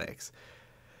semiotics.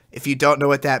 If you don't know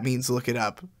what that means, look it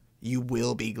up. You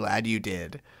will be glad you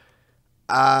did.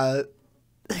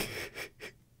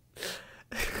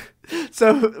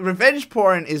 So, revenge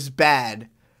porn is bad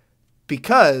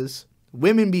because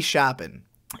women be shopping.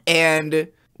 And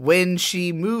when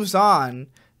she moves on,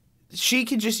 she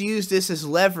can just use this as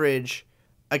leverage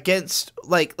against,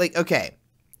 okay.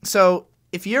 So,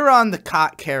 if you're on the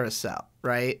cock carousel,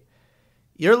 right?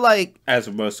 You're like... As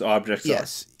most objects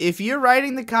Yes. If you're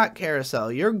riding the cock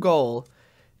carousel, your goal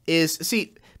is...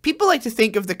 See, people like to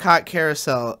think of the cock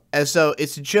carousel as though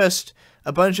it's just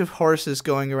a bunch of horses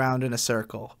going around in a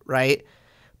circle, right?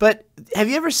 But have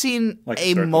you ever seen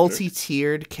a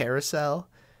multi-tiered carousel?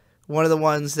 One of the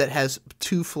ones that has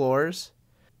 2 floors?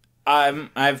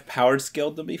 I've power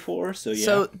scaled them before, so yeah.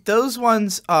 So those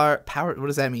ones are powered... What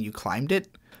does that mean? You climbed it?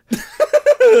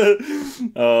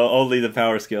 Only the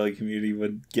power scaling community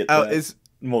would get that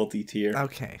multi-tier.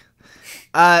 Okay.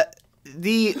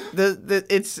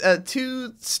 It's a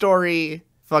 2-story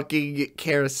fucking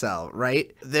carousel,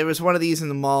 right? There was one of these in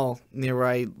the mall near where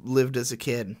I lived as a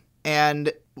kid.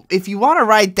 And if you want to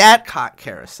ride that cock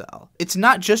carousel, it's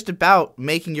not just about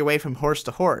making your way from horse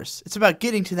to horse. It's about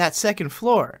getting to that second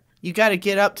floor. You got to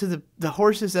get up to the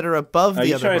horses that are above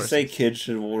the other horses. Are you trying to say kids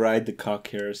should ride the cock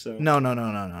carousel? No.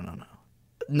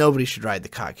 Nobody should ride the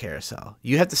cock carousel.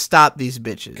 You have to stop these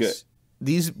bitches. Good.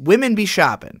 These women be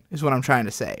shopping, is what I'm trying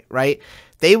to say, right?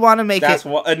 They want to make That's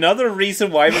another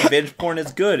reason why revenge porn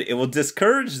is good. It will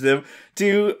discourage them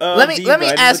to let me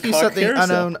ask you something,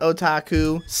 Unknown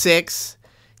Otaku 6.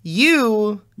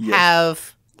 You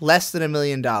have less than $1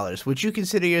 million. Would you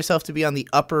consider yourself to be on the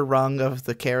upper rung of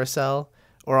the carousel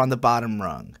or on the bottom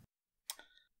rung?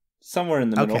 Somewhere in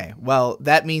the middle. Okay, well,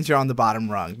 that means you're on the bottom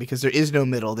rung because there is no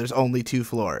middle. There's only 2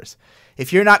 floors.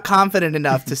 If you're not confident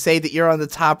enough to say that you're on the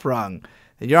top rung,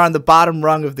 then you're on the bottom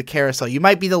rung of the carousel. You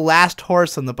might be the last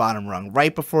horse on the bottom rung,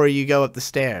 right before you go up the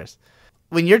stairs.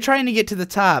 When you're trying to get to the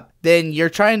top, then you're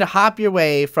trying to hop your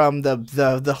way from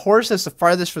the horse that's the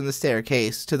farthest from the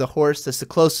staircase to the horse that's the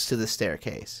closest to the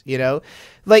staircase, you know?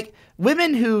 Like,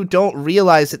 women who don't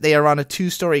realize that they are on a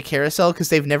 2-story carousel because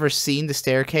they've never seen the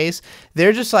staircase,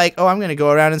 they're just like, oh, I'm going to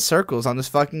go around in circles on this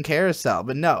fucking carousel.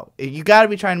 But no, you got to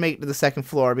be trying to make it to the second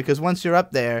floor because once you're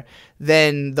up there,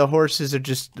 then the horses are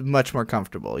just much more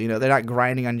comfortable. You know, they're not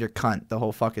grinding on your cunt the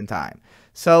whole fucking time.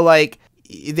 So, like,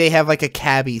 they have, like, a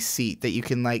cabbie seat that you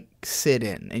can, like, sit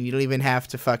in, and you don't even have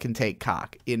to fucking take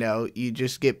cock, you know? You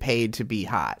just get paid to be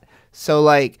hot. So,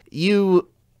 like, you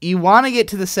want to get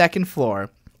to the second floor,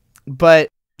 but,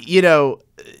 you know,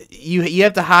 you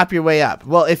have to hop your way up.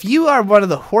 Well, if you are one of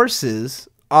the horses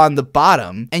on the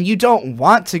bottom and you don't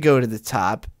want to go to the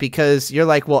top because you're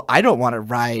like, well, I don't want to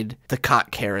ride the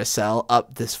cock carousel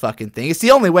up this fucking thing. It's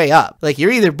the only way up. Like,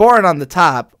 you're either born on the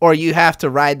top or you have to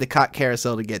ride the cock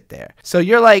carousel to get there. So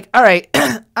you're like, all right,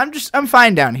 I'm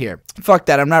fine down here. Fuck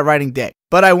that. I'm not riding dick.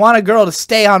 But I want a girl to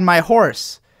stay on my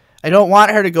horse. I don't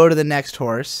want her to go to the next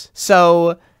horse.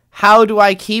 So how do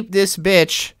I keep this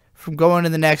bitch from going to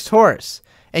the next horse?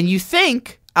 And you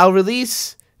think I'll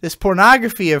release this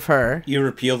pornography of her. You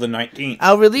repeal the 19th.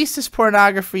 I'll release this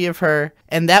pornography of her,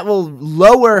 and that will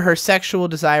lower her sexual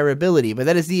desirability. But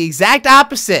that is the exact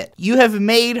opposite. You have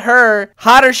made her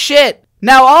hotter shit.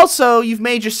 Now also, you've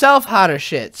made yourself hotter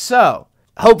shit. So,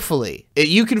 hopefully,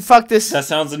 you can fuck this. That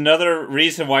sounds another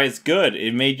reason why it's good.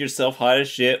 It made yourself hot as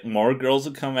shit. More girls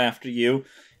will come after you.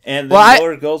 And I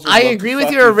agree with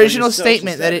your original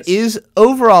statement that it is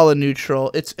overall a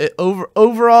neutral. It's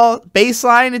overall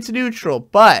baseline. It's neutral,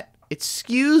 but it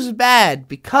skews bad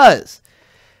because,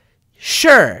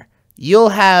 sure, you'll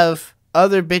have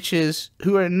other bitches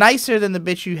who are nicer than the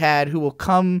bitch you had who will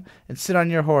come and sit on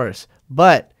your horse,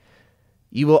 but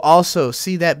you will also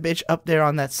see that bitch up there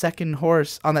on that second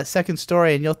horse on that second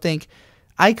story, and you'll think,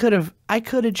 I could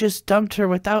have just dumped her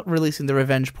without releasing the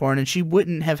revenge porn, and she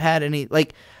wouldn't have had any,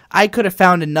 like, I could have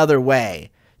found another way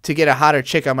to get a hotter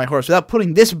chick on my horse without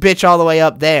putting this bitch all the way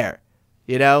up there,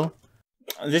 you know?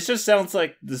 This just sounds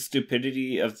like the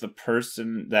stupidity of the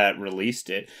person that released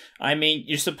it. I mean,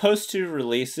 you're supposed to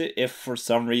release it if for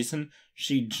some reason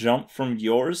she jumped from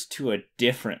yours to a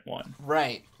different one.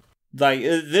 Right. Like,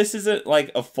 this isn't like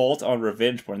a fault on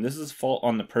revenge porn. This is a fault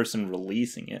on the person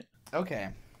releasing it. Okay.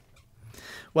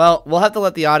 Well, we'll have to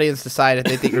let the audience decide if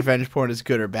they think revenge porn is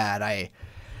good or bad.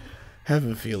 have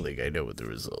a feeling I know what the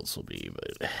results will be,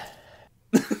 but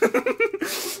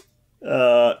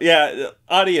yeah,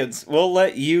 audience, we'll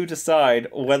let you decide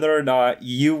whether or not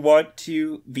you want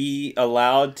to be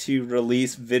allowed to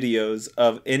release videos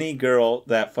of any girl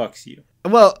that fucks you.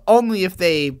 well, only if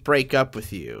they break up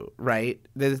with you, right?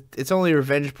 It's only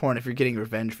revenge porn if you're getting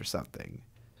revenge for something.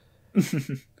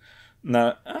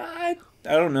 No, I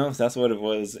don't know if that's what it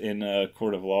was in a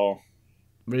court of law.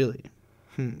 Really?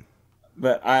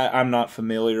 But I'm not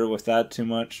familiar with that too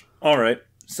much. All right,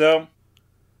 so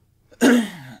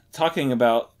talking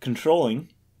about controlling,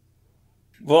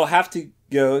 we'll have to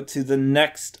go to the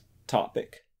next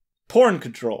topic, porn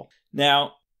control.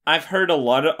 Now, I've heard a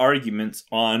lot of arguments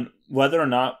on whether or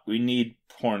not we need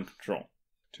porn control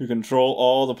to control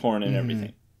all the porn and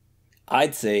everything.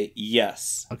 I'd say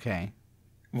yes. Okay.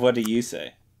 What do you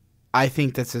say? I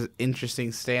think that's an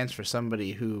interesting stance for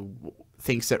somebody who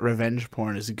thinks that revenge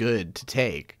porn is good to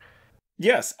take.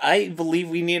 Yes, I believe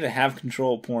we need to have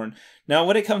control of porn. Now,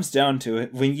 when it comes down to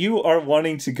it, when you are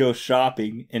wanting to go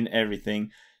shopping and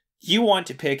everything, you want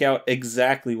to pick out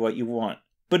exactly what you want.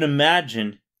 But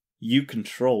imagine you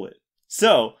control it.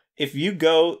 So, if you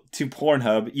go to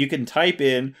Pornhub, you can type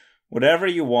in whatever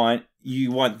you want.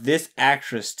 You want this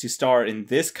actress to star in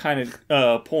this kind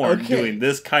of porn, doing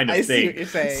this kind of thing. See what you're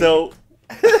saying. So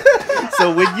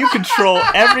when you control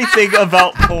everything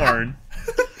about porn,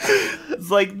 it's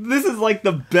like, this is like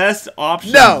the best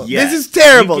option. No, yet. this is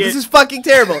terrible. This is fucking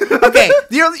terrible. Okay,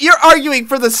 you're arguing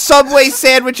for the Subway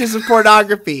sandwiches of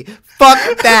pornography.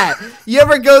 Fuck that. You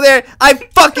ever go there? I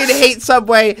fucking hate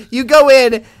Subway. You go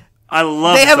in. I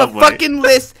love They have Subway. a fucking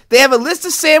list. They have a list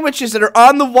of sandwiches that are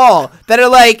on the wall that are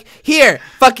like, here,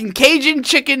 fucking Cajun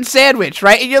chicken sandwich,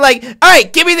 right? And you're like, all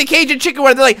right, give me the Cajun chicken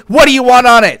one. They're like, what do you want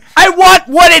on it? I want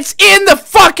what it's in the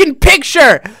fucking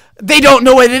picture. They don't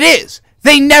know what it is.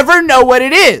 They never know what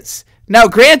it is. Now,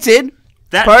 granted,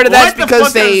 part of that's because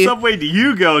what kind of Subway do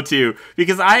you go to?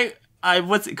 Because I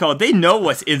what's it called? They know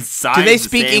what's inside. Do they the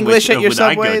speak sandwich English at your when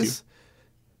I go to. Subways?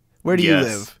 Where do you Yes.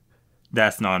 live?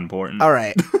 That's not important. All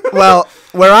right. Well,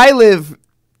 where I live,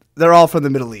 they're all from the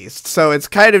Middle East, so it's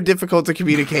kind of difficult to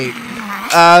communicate.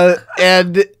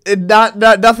 And not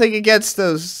nothing against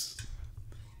those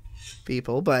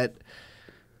people, but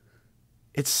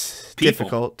it's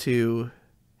difficult to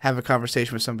have a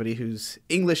conversation with somebody whose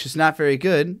English is not very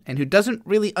good and who doesn't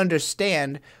really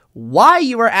understand why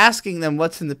you are asking them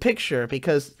what's in the picture,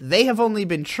 because they have only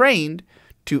been trained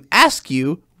to ask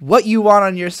you what you want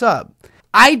on your sub.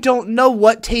 I don't know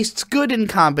what tastes good in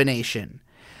combination.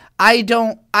 I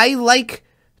like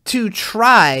to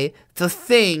try the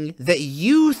thing that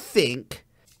you think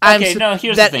Okay, no,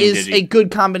 here's the that thing, is Digi. a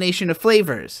good combination of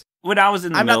flavors. When I was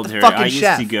in the I'm not the military, fucking I used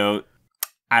chef. to go.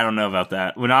 I don't know about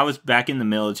that. When I was back in the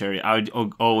military, I would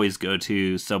always go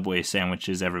to Subway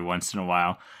sandwiches every once in a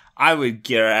while. I would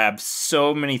grab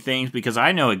so many things because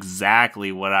I know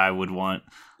exactly what I would want.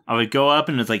 I would go up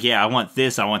and it's like, yeah, I want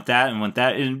this, I want that, and want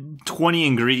that. And 20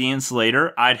 ingredients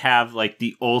later, I'd have like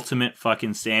the ultimate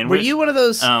fucking sandwich. Were you one of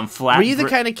those? Flat were you the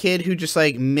kind of kid who just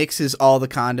like mixes all the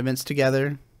condiments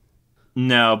together?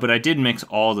 No, but I did mix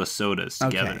all the sodas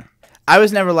together. Okay. I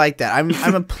was never like that.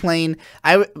 I'm a plain.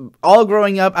 All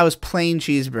growing up, I was plain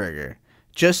cheeseburger,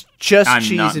 just I'm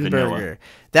cheese not and vanilla. burger.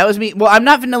 That was me. Well, I'm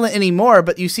not vanilla anymore.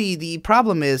 But you see, the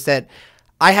problem is that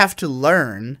I have to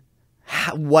learn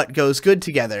what goes good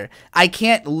together. I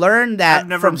can't learn that I've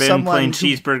never from been someone plain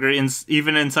who, cheeseburger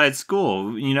even inside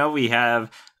school. You know, we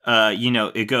have,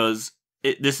 it goes.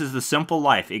 This is the simple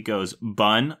life. It goes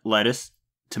bun, lettuce,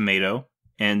 tomato,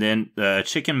 and then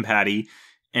chicken patty,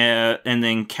 and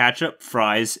then ketchup,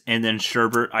 fries, and then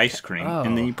sherbet ice cream,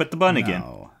 and then you put the bun again.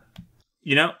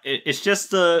 You know, it's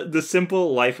just the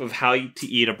simple life of how to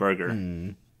eat a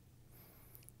burger.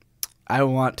 I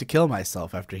want to kill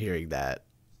myself after hearing that.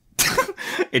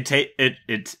 It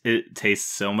tastes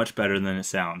so much better than it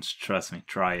sounds. Trust me,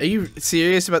 try it. Are you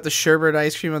serious about the sherbet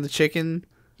ice cream on the chicken?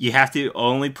 You have to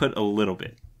only put a little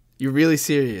bit. You're really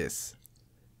serious?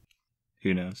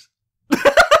 Who knows?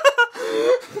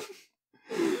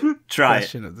 Try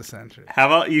Question it. of the century. How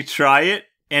about you try it,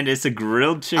 and it's a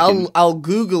grilled chicken. I'll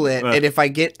Google it, and if I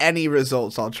get any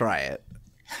results, I'll try it.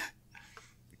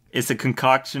 It's a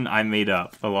concoction I made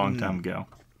up a long time ago.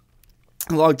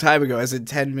 A long time ago, as in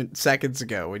 10 seconds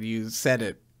ago, when you said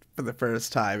it for the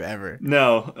first time ever.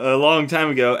 No, a long time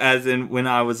ago, as in when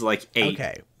I was like 8.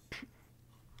 Okay.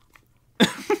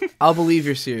 I'll believe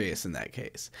you're serious in that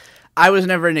case. I was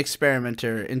never an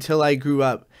experimenter until I grew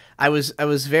up. This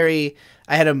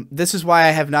is why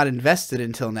I have not invested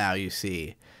until now, you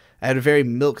see. I had a very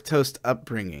milquetoast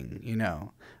upbringing, you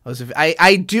know.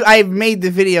 I've made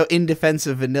the video in defense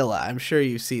of vanilla. I'm sure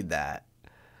you've seen that.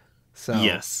 So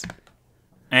yes.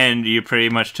 And you pretty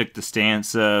much took the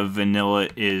stance of vanilla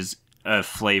is a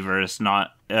flavor. It's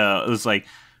not. It was like,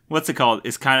 what's it called?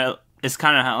 It's kind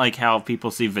of like how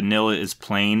people see vanilla as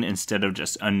plain instead of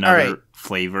just another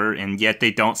flavor, and yet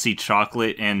they don't see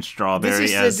chocolate and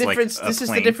strawberry as like a plain flavor. This is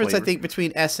the difference, I think,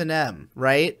 between S and M.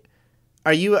 Right?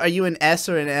 Are you an S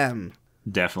or an M?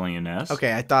 Definitely an S.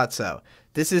 Okay, I thought so.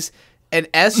 This is an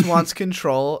S wants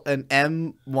control, and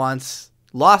M wants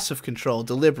loss of control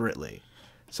deliberately.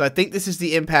 So I think this is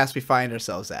the impasse we find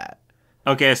ourselves at.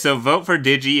 Okay, so vote for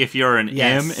Digi if you're an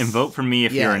Yes. M, and vote for me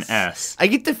if you're an S. I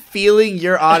get the feeling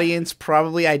your audience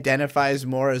probably identifies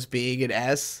more as being an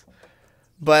S,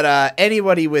 but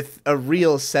anybody with a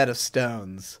real set of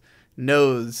stones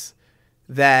knows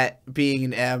that being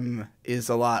an M is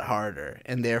a lot harder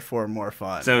and therefore more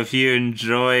fun. So if you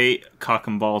enjoy cock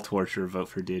and ball torture, vote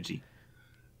for Digi.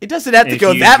 It doesn't have to If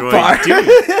go you that enjoy far.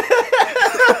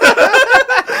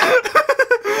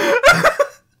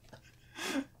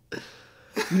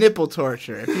 Nipple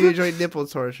torture. If you enjoy nipple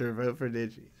torture, vote for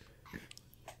Digi.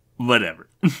 Whatever.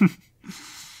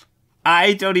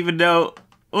 I don't even know.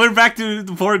 We're back to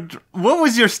the board. What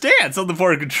was your stance on the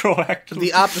board control, actually?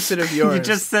 The opposite of yours. You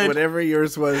just said... Whatever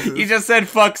yours was. You just said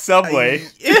fuck Subway.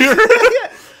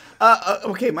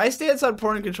 Okay, my stance on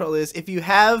porn control is if you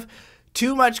have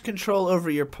too much control over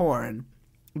your porn,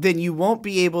 then you won't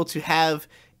be able to have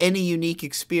any unique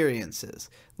experiences.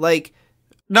 Like...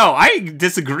 No, I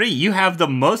disagree. You have the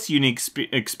most unique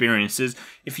experiences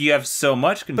if you have so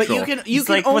much control. But you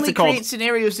can only create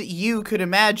scenarios that you could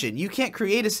imagine. You can't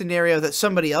create a scenario that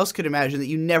somebody else could imagine that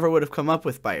you never would have come up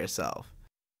with by yourself.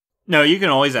 No, you can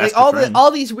always ask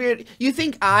all these weird... You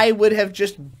think I would have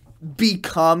just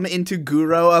become into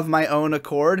Guro of my own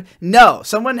accord? No,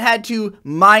 someone had to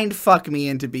mind fuck me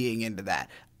into being into that.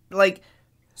 Like...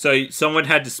 So someone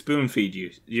had to spoon feed you.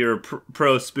 You're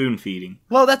pro spoon feeding.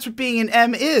 Well, that's what being an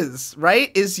M is, right?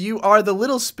 Is you are the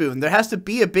little spoon. There has to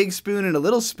be a big spoon and a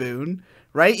little spoon,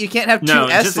 right? You can't have two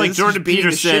S's just like Jordan beating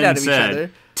the shit out of Peterson each other.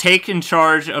 said, take in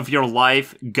charge of your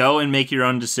life. Go and make your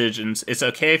own decisions. It's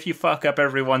okay if you fuck up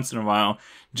every once in a while.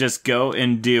 Just go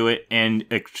and do it and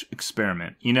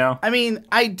experiment, you know? I mean,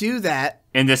 I do that.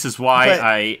 And this is why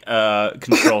I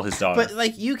control his daughter. But,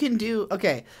 like, you can do...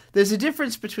 Okay, there's a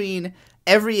difference between...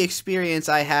 Every experience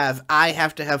I have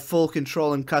to have full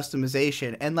control and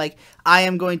customization. And, like, I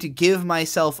am going to give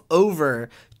myself over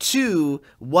to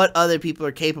what other people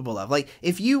are capable of. Like,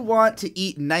 if you want to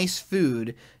eat nice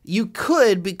food, you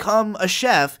could become a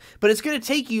chef, but it's going to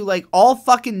take you, like, all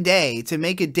fucking day to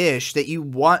make a dish that you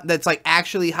want that's, like,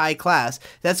 actually high class.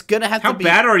 That's going to have to be...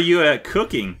 How bad are you at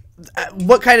cooking?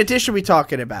 What kind of dish are we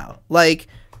talking about? Like...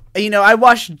 You know, I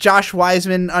watched Josh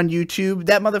Wiseman on YouTube.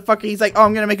 That motherfucker, he's like, oh,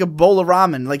 I'm going to make a bowl of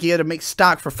ramen. Like, he had to make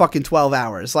stock for fucking 12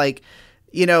 hours. Like,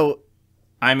 you know.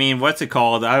 I mean, what's it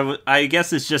called? I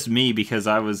guess it's just me because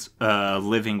I was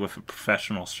living with a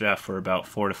professional chef for about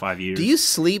 4 to 5 years. Do you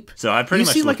sleep? So I pretty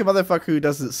much... You seem like a motherfucker who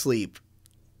doesn't sleep.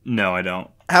 No, I don't.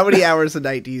 How many hours a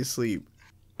night do you sleep?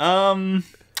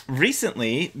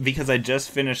 Recently, because I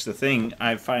just finished the thing,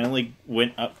 I finally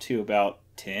went up to about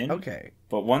 10. Okay.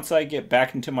 But once I get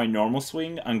back into my normal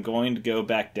swing, I'm going to go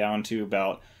back down to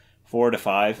about 4 to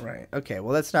 5. Right. Okay.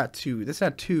 Well, that's not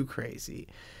too crazy.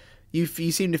 You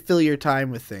seem to fill your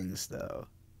time with things, though.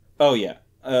 Oh yeah.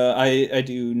 I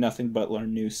do nothing but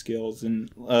learn new skills and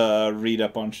read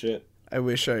up on shit. I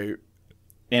wish I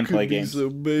and play games. So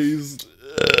based.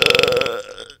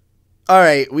 All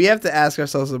right, we have to ask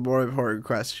ourselves a more important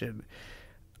question: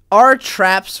 are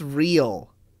traps real?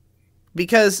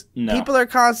 Because people are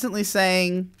constantly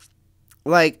saying,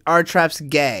 like, are traps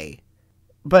gay?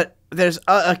 But there's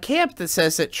a camp that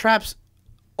says that traps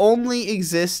only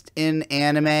exist in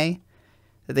anime,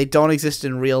 that they don't exist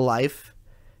in real life.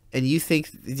 And you think,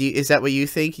 is that what you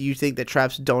think? You think that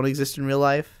traps don't exist in real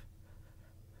life?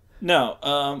 No,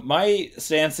 my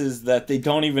stance is that they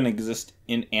don't even exist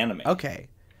in anime. Okay.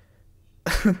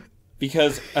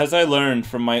 Because, as I learned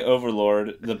from my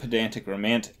overlord, the pedantic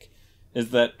romantic,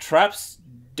 is that traps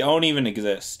don't even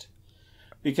exist.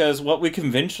 Because what we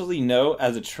conventionally know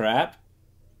as a trap,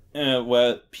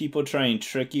 what people try and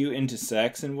trick you into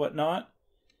sex and whatnot,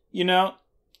 you know,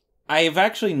 I've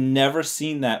actually never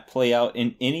seen that play out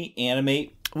in any anime.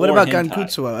 What about hentai.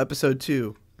 Gankutsuo, episode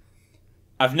 2?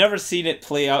 I've never seen it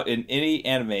play out in any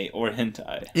anime or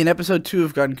hentai. In episode 2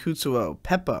 of Gankutsuo,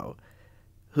 Peppo,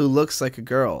 who looks like a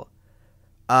girl,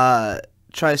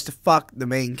 tries to fuck the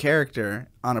main character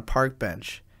on a park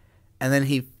bench. And then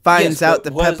he finds out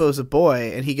that Peppo's a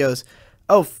boy, and he goes,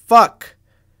 oh, fuck.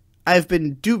 I've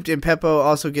been duped, and Peppo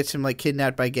also gets him like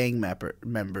kidnapped by gang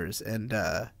members, and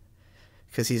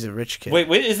because he's a rich kid. Wait,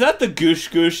 is that the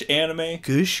Goosh Goosh anime?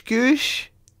 Goosh Goosh?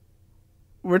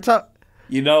 We're talking.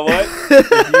 You know what? If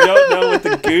you don't know what the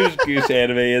Goosh Goosh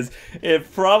anime is,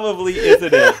 it probably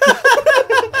isn't it.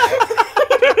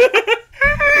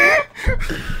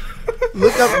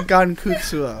 Look up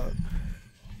Gankutsuo.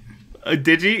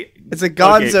 Did you? It's a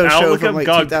Gonzo show from like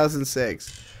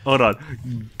 2006. Hold on.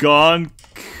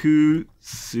 Gankutsuo.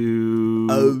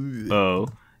 Oh.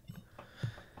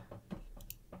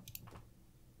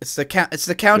 It's the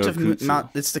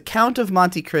Count of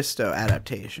Monte Cristo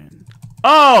adaptation.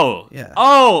 Oh! Yeah.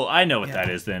 Oh, I know what that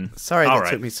is then. Sorry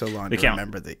took me so long to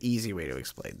remember the easy way to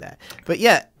explain that. But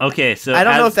yeah. Okay, so I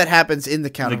don't know if that happens in the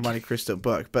Count of Monte Cristo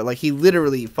book, but like he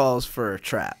literally falls for a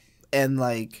trap. And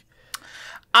like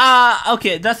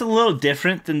okay, that's a little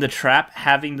different than the trap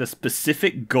having the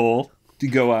specific goal to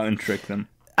go out and trick them.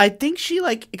 I think she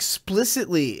like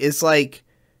explicitly is like,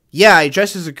 yeah, I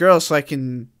dress as a girl so I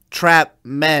can trap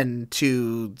men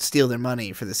to steal their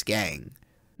money for this gang.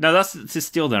 No, that's to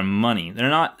steal their money. They're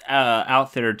not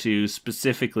out there to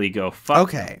specifically go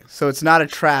fuck them. So it's not a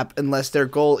trap unless their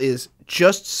goal is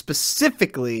just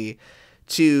specifically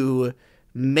to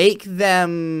make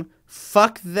them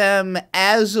fuck them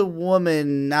as a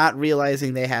woman, not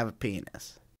realizing they have a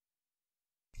penis.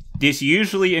 This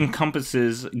usually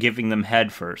encompasses giving them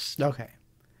head first. Okay.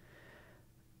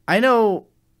 I know.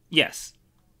 Yes.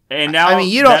 And now, I mean,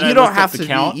 you don't have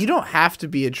to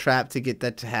be a trap to get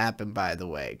that to happen. By the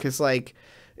way, because like,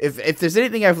 if there's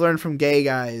anything I've learned from gay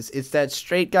guys, it's that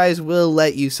straight guys will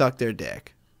let you suck their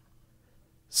dick.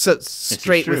 So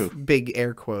straight with big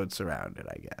air quotes around it,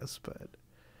 I guess, but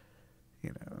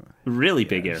you know, really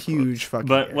big air quotes. Huge fucking.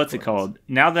 But what's it called?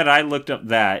 Now that I looked up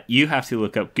that, you have to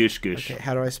look up Goosh Goosh. Okay,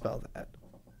 how do I spell that?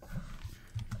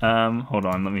 Hold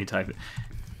on, let me type it.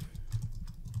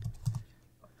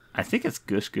 I think it's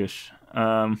Gush Gush.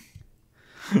 Yes,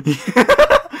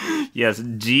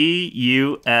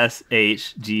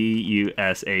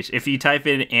 Gushgush. If you type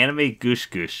in anime Gush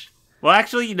Gush. Well,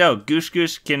 actually, no. Gush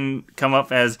Gush can come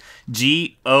up as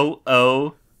Goosh. All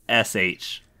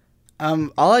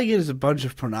I get is a bunch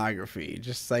of pornography,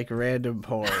 just like random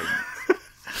porn.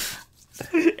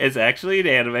 It's actually an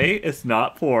anime. It's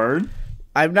not porn.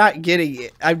 I'm not getting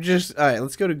it. I'm just... All right,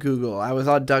 let's go to Google. I was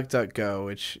on DuckDuckGo,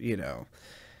 which, you know...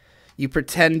 You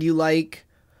pretend you like,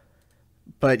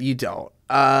 but you don't.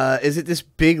 Is it this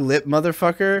big lip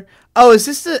motherfucker? Oh, is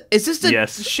this the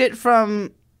yes. shit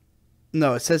from?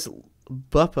 No, it says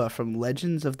Buppa from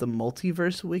Legends of the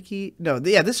Multiverse Wiki. No,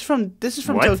 yeah, this is from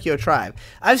what? Tokyo Tribe.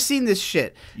 I've seen this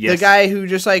shit. Yes. The guy who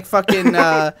just like fucking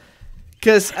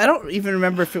because I don't even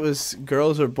remember if it was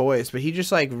girls or boys, but he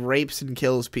just like rapes and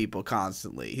kills people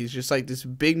constantly. He's just like this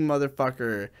big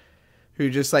motherfucker. Who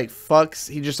just like fucks?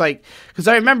 He just like, because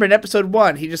I remember in episode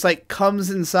 1, he just like comes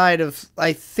inside of,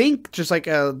 I think, just like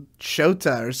a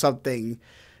Shota or something,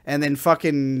 and then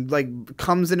fucking like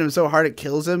comes in him so hard it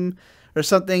kills him or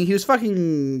something. He was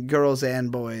fucking girls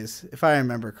and boys, if I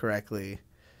remember correctly.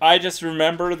 I just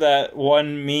remember that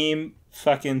one meme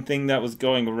fucking thing that was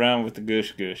going around with the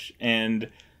Gush Gush, and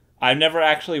I've never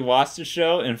actually watched the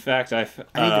show. In fact, I need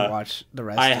to watch the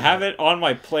rest. I have it on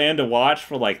my plan to watch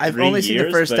for like 3 years. I've only seen the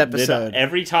first episode.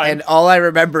 Every time, and all I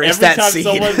remember is that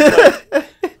scene.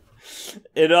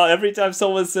 Every time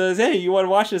someone says, "Hey, you want to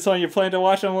watch this on your plan to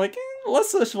watch?" I'm like,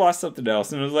 let's just watch something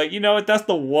else. And I was like, you know what? That's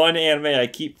the one anime I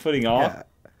keep putting off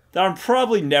that I'm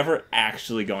probably never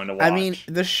actually going to watch. I mean,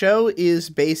 the show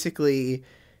is basically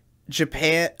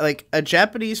Japan, like a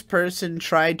Japanese person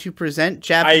tried to present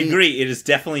Japanese. I agree, it is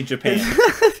definitely Japan.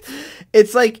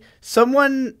 It's like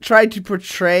someone tried to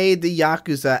portray the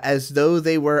Yakuza as though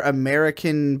they were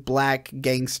American black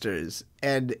gangsters,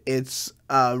 and it's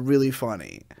really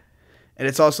funny. And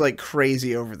it's also like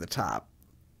crazy over the top.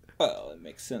 Well, it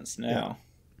makes sense now. Yeah.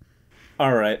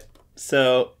 All right,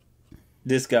 so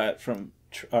this guy from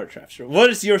Art Traps. What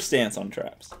is your stance on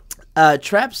traps?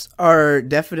 Traps are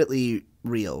definitely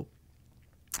real.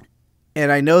 And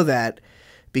I know that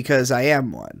because I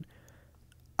am one.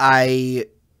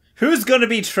 Who's going to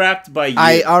be trapped by you?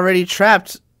 I already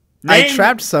trapped... I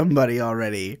trapped somebody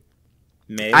already.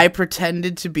 Maybe. I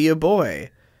pretended to be a boy.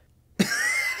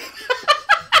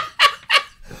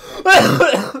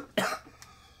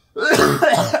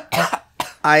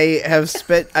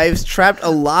 I've trapped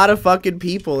a lot of fucking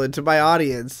people into my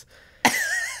audience.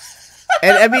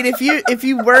 And I mean, if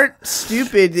you weren't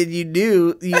stupid and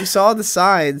you saw the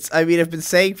signs. I mean, I've been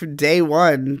saying from day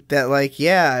one that, like,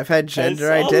 yeah, I've had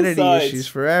gender identity issues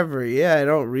forever. Yeah, I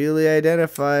don't really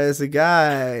identify as a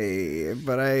guy,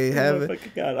 but I have. Oh my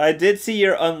fucking God. I did see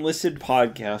your unlisted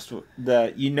podcast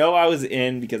that I was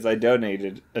in because I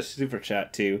donated a super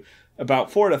chat to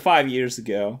about 4 to 5 years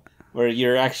ago, where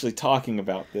you're actually talking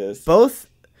about this. Both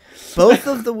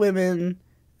of the women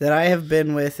that I have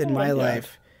been with in my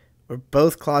life were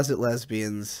both closet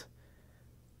lesbians,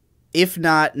 if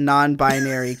not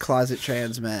non-binary closet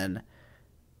trans men.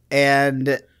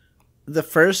 And the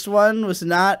first one was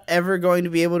not ever going to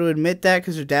be able to admit that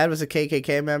because her dad was a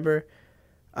KKK member.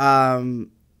 Sounds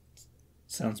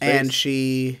based. And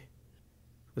she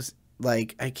was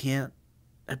like, I can't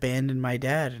abandon my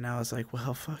dad. And I was like,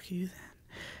 well, fuck you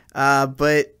then.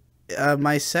 But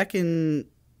my second,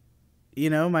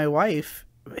 my wife,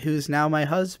 who's now my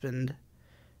husband,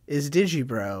 is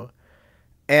Digibro.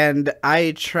 And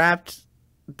I trapped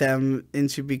them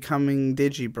into becoming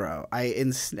Digibro.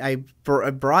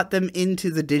 I brought them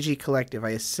into the Digi Collective.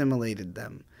 I assimilated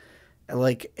them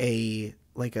like a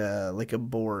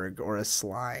Borg or a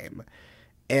slime.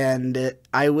 And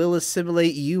I will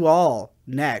assimilate you all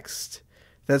next.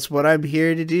 That's what I'm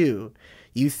here to do.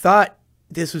 You thought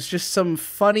this was just some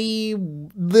funny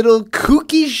little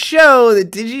kooky show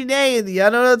that Digi-née and the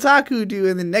Unknown Otaku do,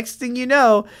 and the next thing you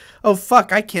know, oh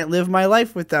fuck, I can't live my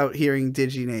life without hearing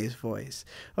Digi-née's voice.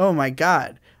 Oh my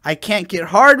god, I can't get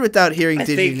hard without hearing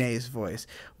Digi-née's voice.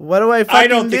 What do I fucking do? I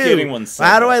don't think anyone said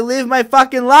How do I live my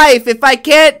fucking life if I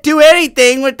can't do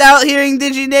anything without hearing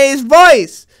Digi-née's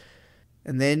voice?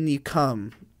 And then you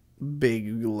come, big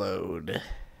load.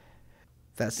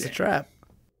 That's the trap.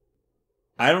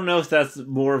 I don't know if that's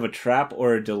more of a trap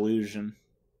or a delusion.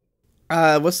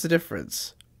 What's the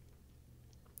difference?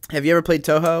 Have you ever played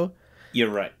Toho?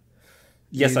 You're right.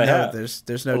 Yes, I have.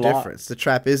 There's no difference. The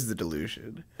trap is the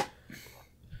delusion.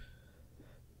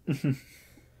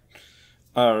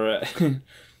 All right.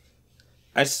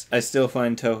 I still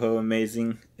find Toho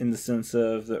amazing in the sense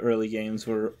of the early games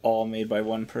were all made by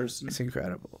one person. It's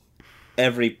incredible.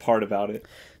 Every part about it.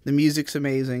 The music's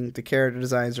amazing. The character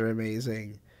designs are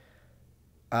amazing.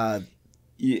 The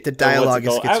dialogue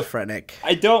is schizophrenic.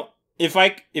 I don't. If I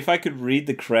could read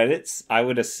the credits, I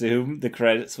would assume the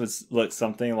credits would look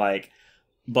something like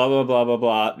blah blah blah blah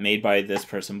blah, made by this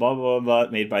person, blah blah blah,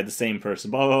 made by the same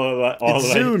person, blah blah blah blah. All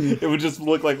it would just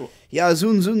look like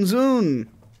zun zun zun.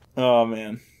 Oh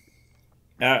man,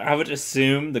 I would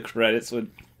assume the credits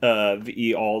would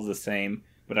be all the same,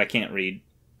 but I can't read.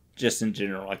 Just in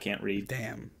general, I can't read.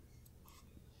 Damn,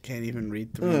 can't even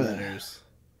read 3 letters.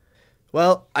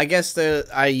 Well, I guess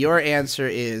your answer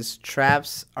is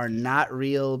traps are not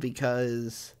real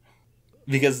because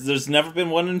there's never been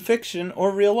one in fiction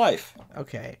or real life.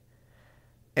 Okay.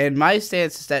 And my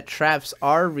stance is that traps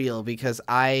are real because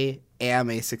I am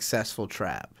a successful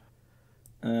trap.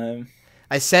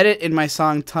 I said it in my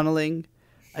song Tunneling.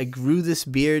 I grew this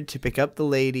beard to pick up the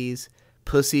ladies,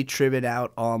 pussy trimming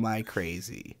out all my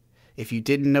crazy. If you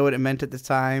didn't know what it meant at the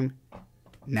time,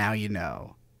 now you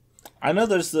know. I know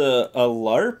there's a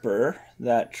LARPer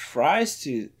that tries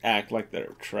to act like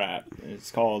they're a trap. It's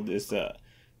called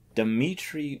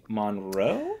Dimitri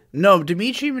Monroe? No,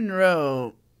 Dimitri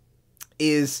Monroe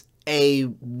is a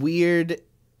weird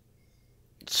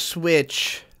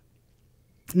switch.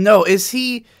 No, is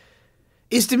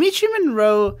Dimitri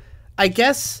Monroe, I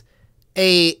guess,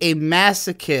 a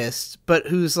masochist, but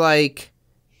who's like,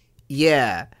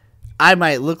 yeah, I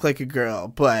might look like a girl,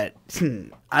 but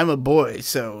I'm a boy,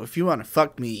 so if you want to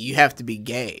fuck me, you have to be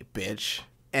gay, bitch.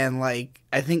 And, like,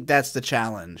 I think that's the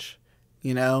challenge,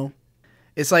 you know?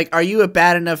 It's like, are you a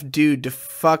bad enough dude to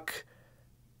fuck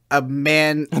a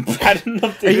man? Are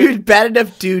you a bad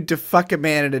enough dude to fuck a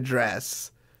man in a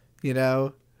dress? You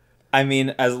know? I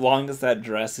mean, as long as that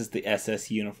dress is the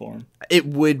SS uniform. It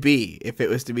would be, if it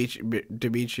was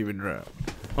Dimitri Monroe.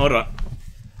 Hold on.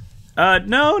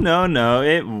 No,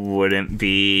 it wouldn't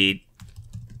be.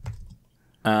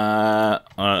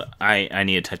 I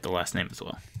need to type the last name as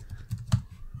well.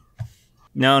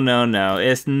 No,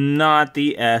 it's not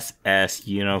the SS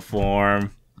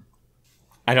uniform.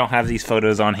 I don't have these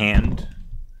photos on hand.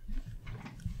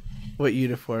 What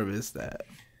uniform is that?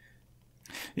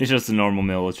 It's just a normal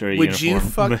military uniform. Would you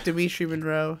fuck Dimitri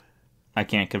Monroe? I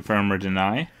can't confirm or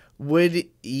deny. Would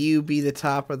you be the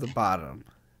top or the bottom?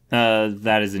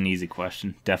 That is an easy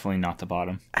question. Definitely not the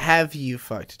bottom. Have you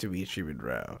fucked Dimitri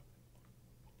Monroe?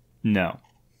 No.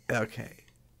 Okay.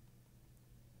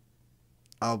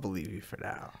 I'll believe you for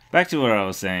now. Back to what I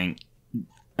was saying.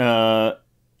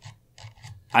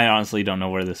 I honestly don't know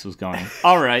where this was going.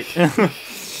 All right.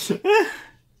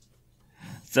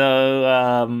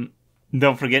 So,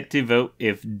 don't forget to vote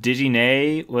if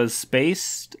Digi-née was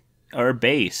spaced or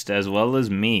based, as well as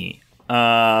me.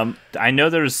 I know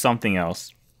there's something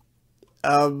else.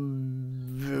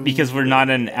 Because we're not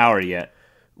in an hour yet.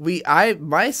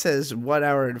 Mine says 1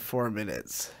 hour and 4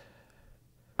 minutes.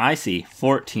 I see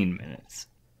 14 minutes.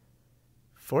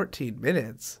 14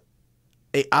 minutes?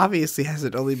 It obviously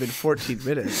hasn't only been 14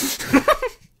 minutes.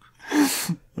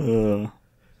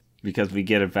 Because we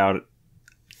get about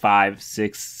 5,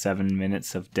 6, 7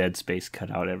 minutes of dead space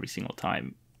cut out every single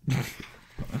time.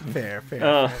 Fair.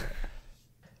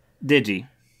 Digi.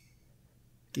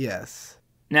 Yes.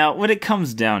 Now, when it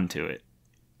comes down to it,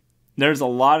 there's a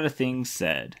lot of things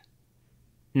said.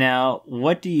 Now,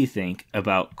 what do you think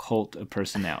about cult of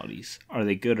personalities? Are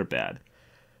they good or bad?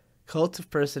 Cult of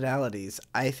personalities,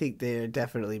 I think they're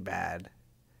definitely bad.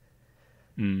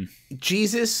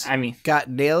 Jesus got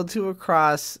nailed to a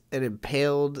cross and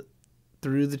impaled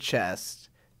through the chest.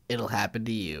 It'll happen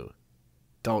to you.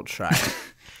 Don't try it.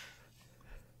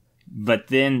 But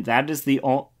then that is the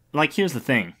only... Like, here's the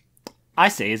thing. I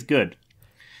say it's good.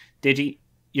 Digi,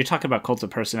 you're talking about cults of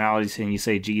personalities and you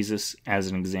say Jesus as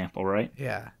an example, right?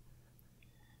 Yeah.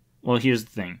 Well, here's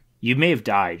the thing. You may have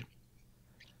died,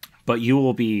 but you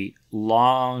will be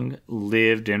long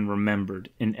lived and remembered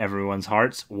in everyone's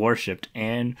hearts, worshipped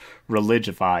and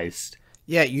religified.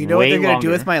 Yeah, you know what they're going to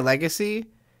do with my legacy?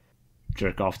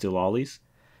 Jerk off to lollies?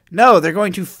 No, they're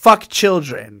going to fuck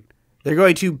children. They're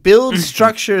going to build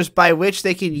structures by which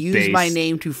they can use my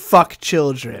name to fuck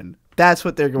children. That's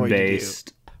what they're going to do.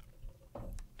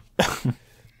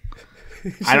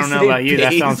 I don't know about you.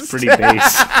 That sounds pretty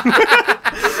base.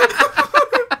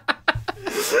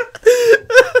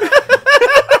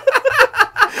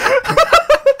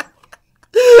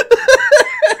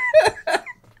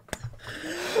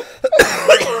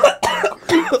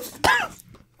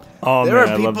 Oh, man,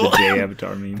 I love the J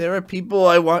Avatar meme. There are people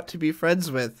I want to be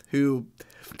friends with who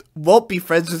won't be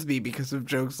friends with me because of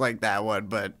jokes like that one,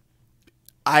 but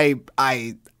I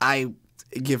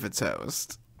give a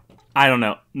toast. I don't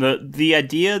know. The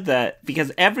idea that,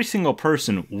 because every single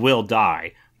person will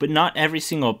die, but not every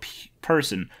single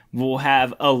person will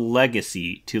have a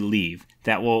legacy to leave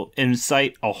that will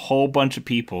incite a whole bunch of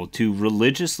people to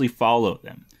religiously follow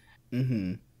them.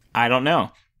 Mm-hmm. I don't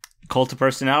know. Cult of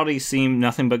personalities seem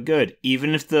nothing but good.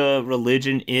 Even if the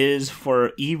religion is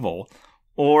for evil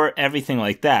or everything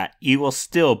like that, you will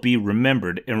still be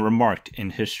remembered and remarked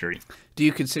in history. Do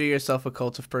you consider yourself a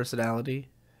cult of personality?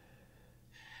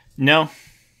 No.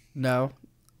 No?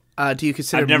 Do you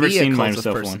consider I've never me seen a cult myself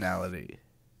of personality? One.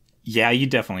 Yeah, you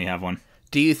definitely have one.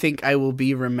 Do you think I will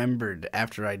be remembered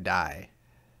after I die?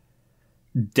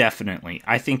 Definitely.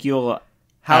 I think you'll...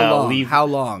 How long? How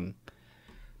long?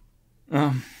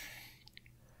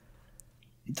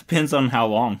 It depends on how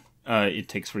long it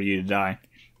takes for you to die.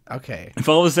 Okay. If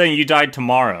all of a sudden you died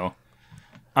tomorrow,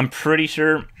 I'm pretty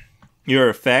sure your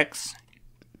effects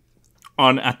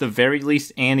on, at the very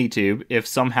least, AniTube, if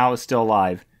somehow it's still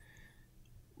alive,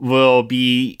 will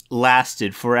be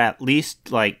lasted for at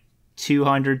least, like,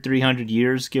 200, 300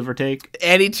 years, give or take.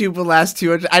 AniTube will last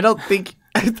 200... I don't think...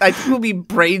 I think we'll be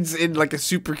brains in, like, a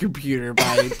supercomputer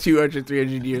by 200,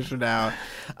 300 years from now.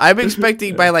 I'm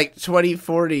expecting by, like,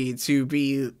 2040 to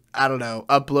be, I don't know,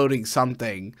 uploading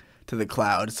something to the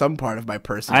cloud, some part of my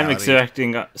personality. I'm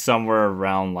expecting somewhere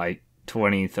around, like,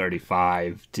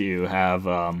 2035 to have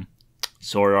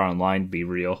Sword Art Online be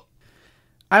real.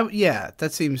 Yeah,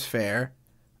 that seems fair.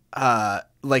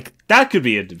 Like that could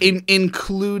be a debate.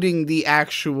 Including the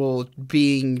actual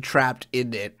being trapped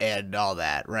in it and all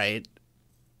that, right?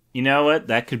 You know what?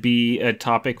 That could be a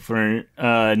topic for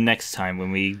next time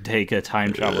when we take a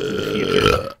time travel to the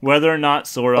future. Whether or not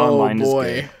Sword Art Online is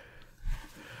good.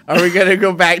 Are we gonna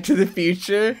go back to the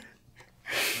future?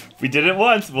 We did it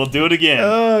once. We'll do it again.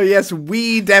 Oh yes,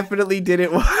 we definitely did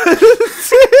it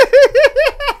once.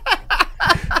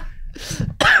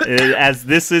 As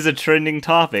this is a trending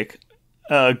topic,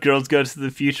 girls go to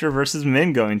the future versus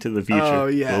men going to the future. Oh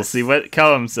yes. We'll see what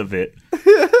comes of it.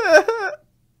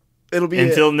 It'll be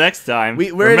until next time.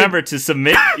 Remember to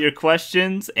submit your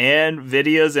questions and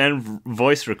videos and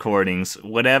voice recordings,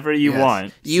 whatever you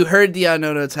want. You heard the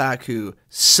Unknown Otaku.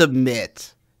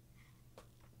 Submit.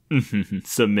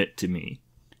 Submit to me.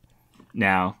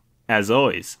 Now, as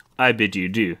always, I bid you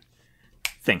adieu.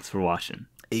 Thanks for watching.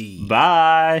 Hey.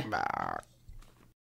 Bye. Bye.